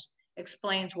themselves,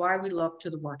 explains why we look to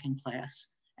the working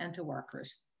class and to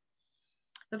workers.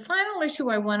 The final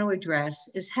issue I want to address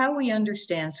is how we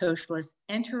understand socialists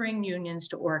entering unions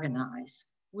to organize,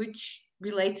 which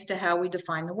relates to how we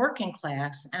define the working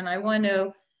class. And I want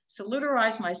to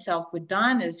solidarize myself with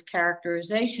Donna's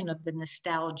characterization of the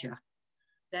nostalgia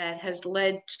that has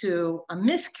led to a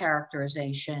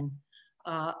mischaracterization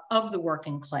of the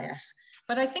working class.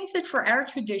 But I think that for our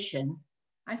tradition,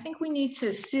 I think we need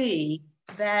to see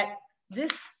that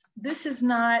this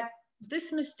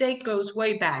mistake goes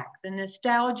way back. The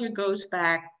nostalgia goes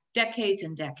back decades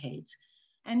and decades.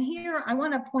 And here I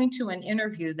want to point to an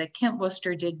interview that Kent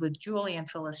Worcester did with Julie and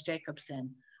Phyllis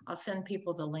Jacobson. I'll send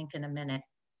people the link in a minute.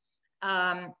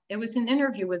 It was an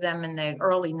interview with them in the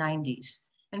early 90s.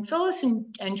 And Phyllis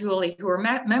and Julie, who are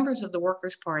members of the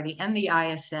Workers' Party and the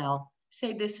ISL,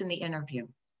 say this in the interview.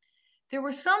 There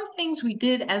were some things we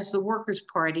did as the Workers'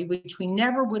 Party which we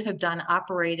never would have done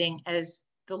operating as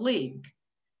the League.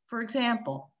 For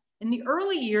example, in the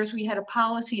early years, we had a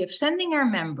policy of sending our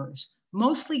members,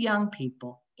 mostly young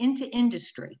people, into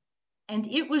industry.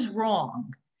 And it was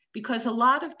wrong because a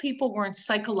lot of people weren't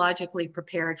psychologically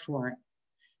prepared for it.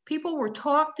 People were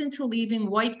talked into leaving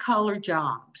white-collar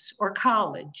jobs or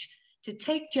college to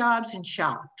take jobs in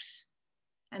shops.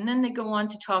 And then they go on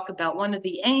to talk about one of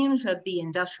the aims of the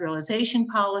industrialization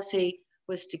policy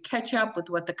was to catch up with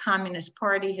what the Communist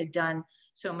Party had done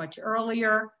so much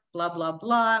earlier, blah, blah,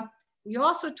 blah. We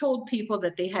also told people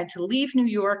that they had to leave New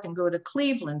York and go to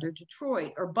Cleveland or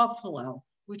Detroit or Buffalo,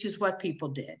 which is what people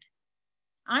did.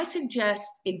 I suggest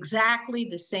exactly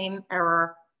the same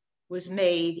error was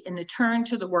made in the turn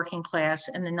to the working class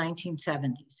in the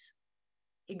 1970s.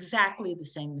 Exactly the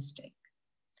same mistake.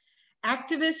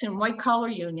 Activists in white-collar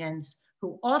unions,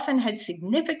 who often had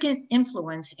significant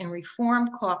influence in reform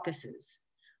caucuses,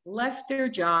 left their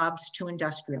jobs to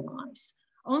industrialize.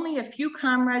 Only a few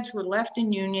comrades were left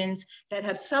in unions that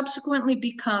have subsequently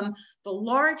become the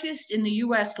largest in the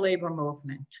US labor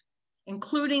movement,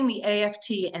 including the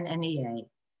AFT and NEA.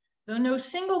 Though no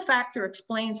single factor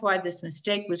explains why this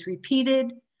mistake was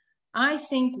repeated, I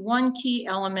think one key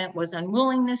element was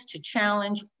unwillingness to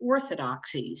challenge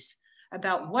orthodoxies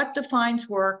about what defines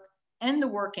work and the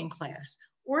working class,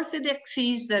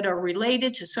 orthodoxies that are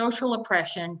related to social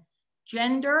oppression,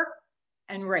 gender,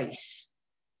 and race.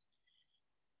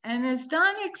 And as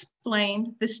Donna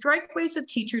explained, the strike waves of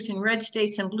teachers in red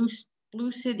states and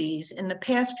blue cities in the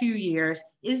past few years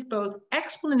is both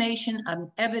explanation and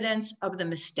evidence of the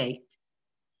mistake.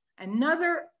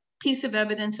 Another piece of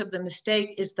evidence of the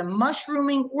mistake is the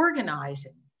mushrooming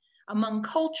organizing among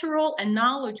cultural and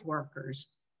knowledge workers,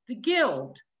 the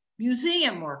guild,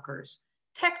 museum workers,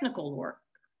 technical work,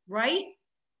 right?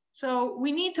 So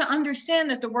we need to understand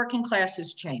that the working class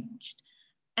has changed.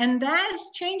 And that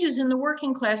changes in the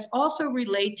working class also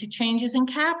relate to changes in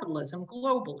capitalism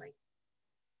globally.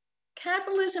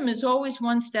 Capitalism is always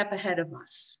one step ahead of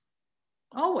us.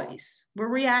 Always. We're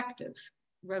reactive.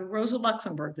 Rosa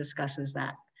Luxemburg discusses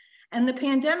that. And the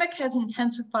pandemic has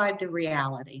intensified the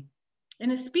reality.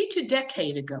 In a speech a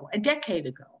decade ago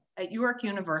at York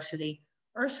University,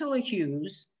 Ursula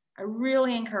Hughes, I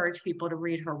really encourage people to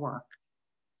read her work.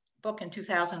 Book in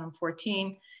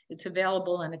 2014, it's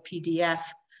available in a PDF.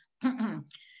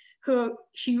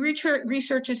 She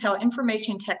researches how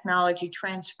information technology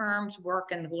transforms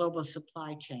work in the global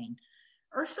supply chain.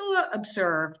 Ursula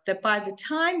observed that by the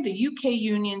time the UK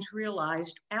unions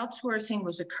realized outsourcing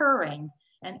was occurring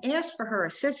and asked for her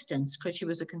assistance because she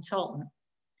was a consultant,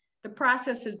 the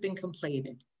process has been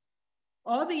completed.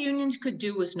 All the unions could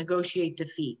do was negotiate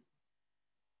defeat.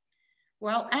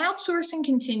 While outsourcing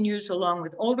continues along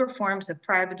with older forms of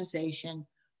privatization,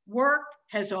 work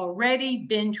has already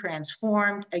been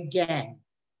transformed again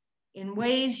in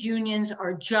ways unions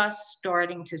are just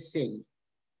starting to see,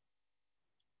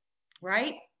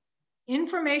 right?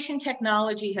 Information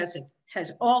technology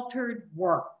has altered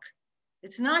work.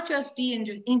 It's not just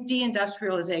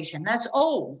deindustrialization. That's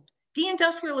old.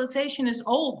 Deindustrialization is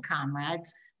old,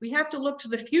 comrades. We have to look to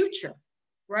the future,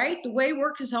 right? The way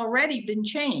work has already been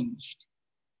changed.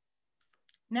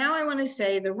 Now I want to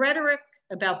say the rhetoric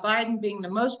about Biden being the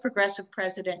most progressive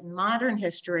president in modern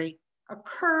history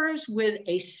occurs with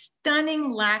a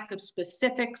stunning lack of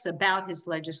specifics about his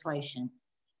legislation.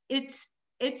 It's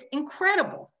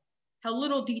incredible how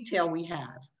little detail we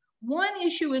have. One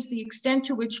issue is the extent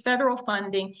to which federal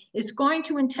funding is going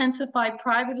to intensify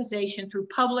privatization through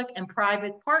public and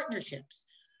private partnerships.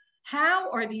 How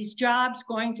are these jobs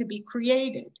going to be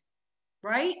created,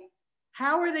 right?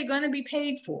 How are they going to be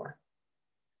paid for?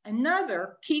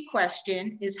 Another key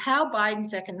question is how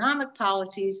Biden's economic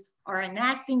policies are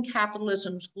enacting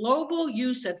capitalism's global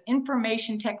use of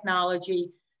information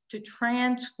technology to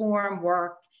transform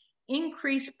work,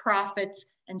 increase profits,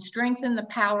 and strengthen the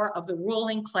power of the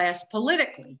ruling class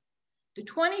politically. The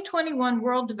 2021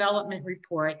 World Development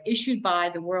Report issued by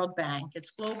the World Bank,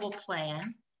 its global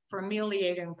plan for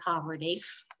ameliorating poverty,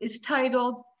 is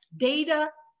titled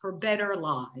Data for Better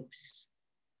Lives.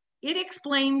 It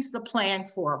explains the plan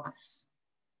for us.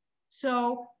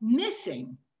 So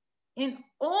missing in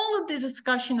all of the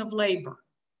discussion of labor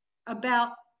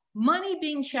about money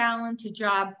being channeled to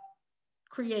job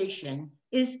creation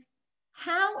is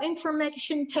how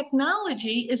information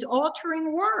technology is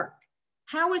altering work,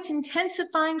 how it's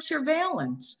intensifying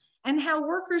surveillance, and how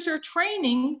workers are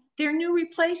training their new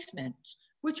replacements,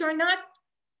 which are not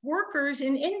workers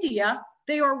in India,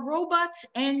 they are robots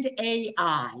and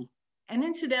AI. And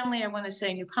incidentally, I want to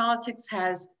say New Politics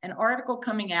has an article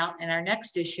coming out in our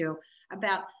next issue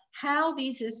about how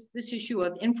this issue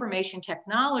of information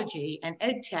technology and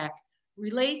ed tech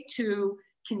relate to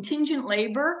contingent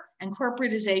labor and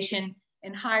corporatization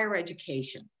in higher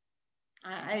education.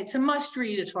 It's a must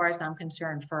read as far as I'm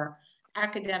concerned for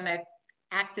academic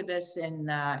activists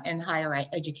in higher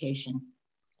education.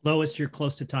 Lois, you're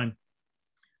close to time.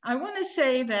 I want to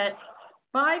say that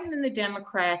Biden and the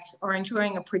Democrats are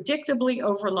enjoying a predictably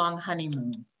overlong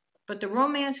honeymoon, but the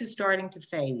romance is starting to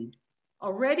fade.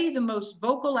 Already the most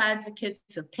vocal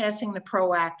advocates of passing the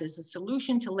PRO Act as a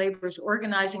solution to labor's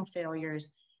organizing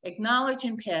failures acknowledge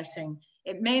in passing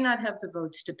it may not have the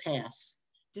votes to pass,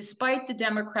 despite the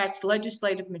Democrats'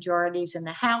 legislative majorities in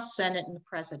the House, Senate, and the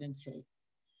presidency.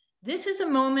 This is a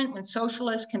moment when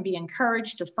socialists can be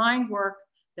encouraged to find work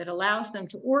that allows them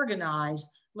to organize,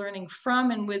 learning from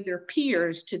and with their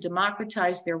peers to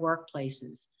democratize their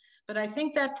workplaces. But I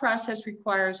think that process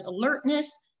requires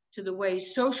alertness to the way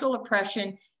social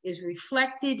oppression is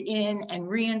reflected in and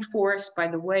reinforced by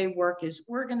the way work is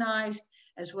organized,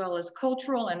 as well as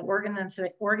cultural and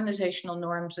organizational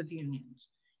norms of unions.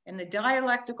 In the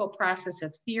dialectical process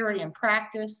of theory and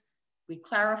practice, we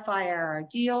clarify our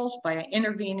ideals by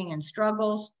intervening in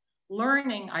struggles,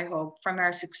 learning, I hope, from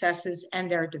our successes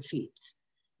and our defeats.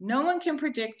 No one can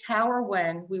predict how or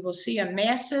when we will see a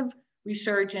massive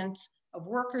resurgence of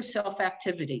worker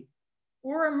self-activity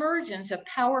or emergence of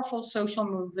powerful social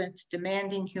movements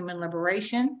demanding human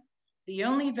liberation. The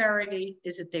only verity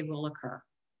is that they will occur.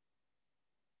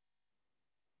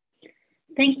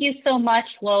 Thank you so much,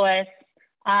 Lois.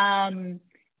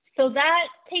 So that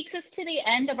takes us to the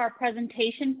end of our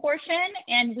presentation portion,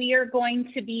 and we are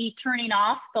going to be turning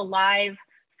off the live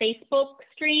Facebook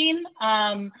stream.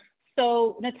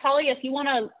 So Natalia, if you want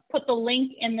to put the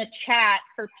link in the chat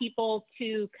for people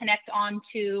to connect on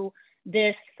to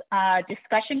this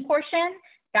discussion portion,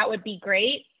 that would be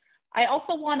great. I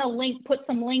also want to put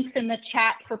some links in the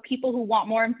chat for people who want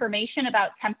more information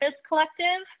about Tempest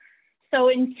Collective. So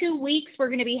in 2 weeks, we're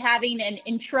going to be having an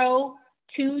intro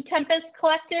to Tempest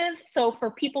Collective. So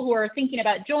for people who are thinking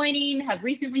about joining, have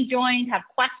recently joined, have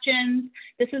questions,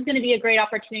 this is going to be a great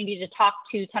opportunity to talk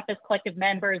to Tempest Collective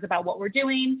members about what we're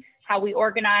doing, how we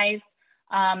organize.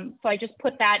 So I just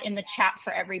put that in the chat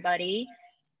for everybody.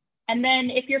 And then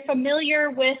if you're familiar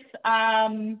with our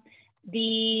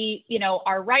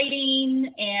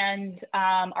writing and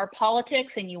our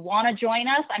politics and you want to join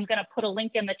us, I'm going to put a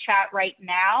link in the chat right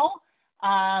now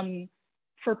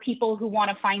for people who want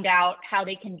to find out how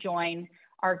they can join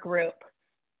our group.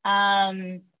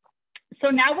 So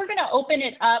now we're going to open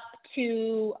it up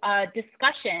to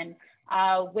discussion,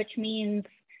 which means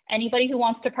anybody who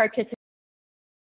wants to participate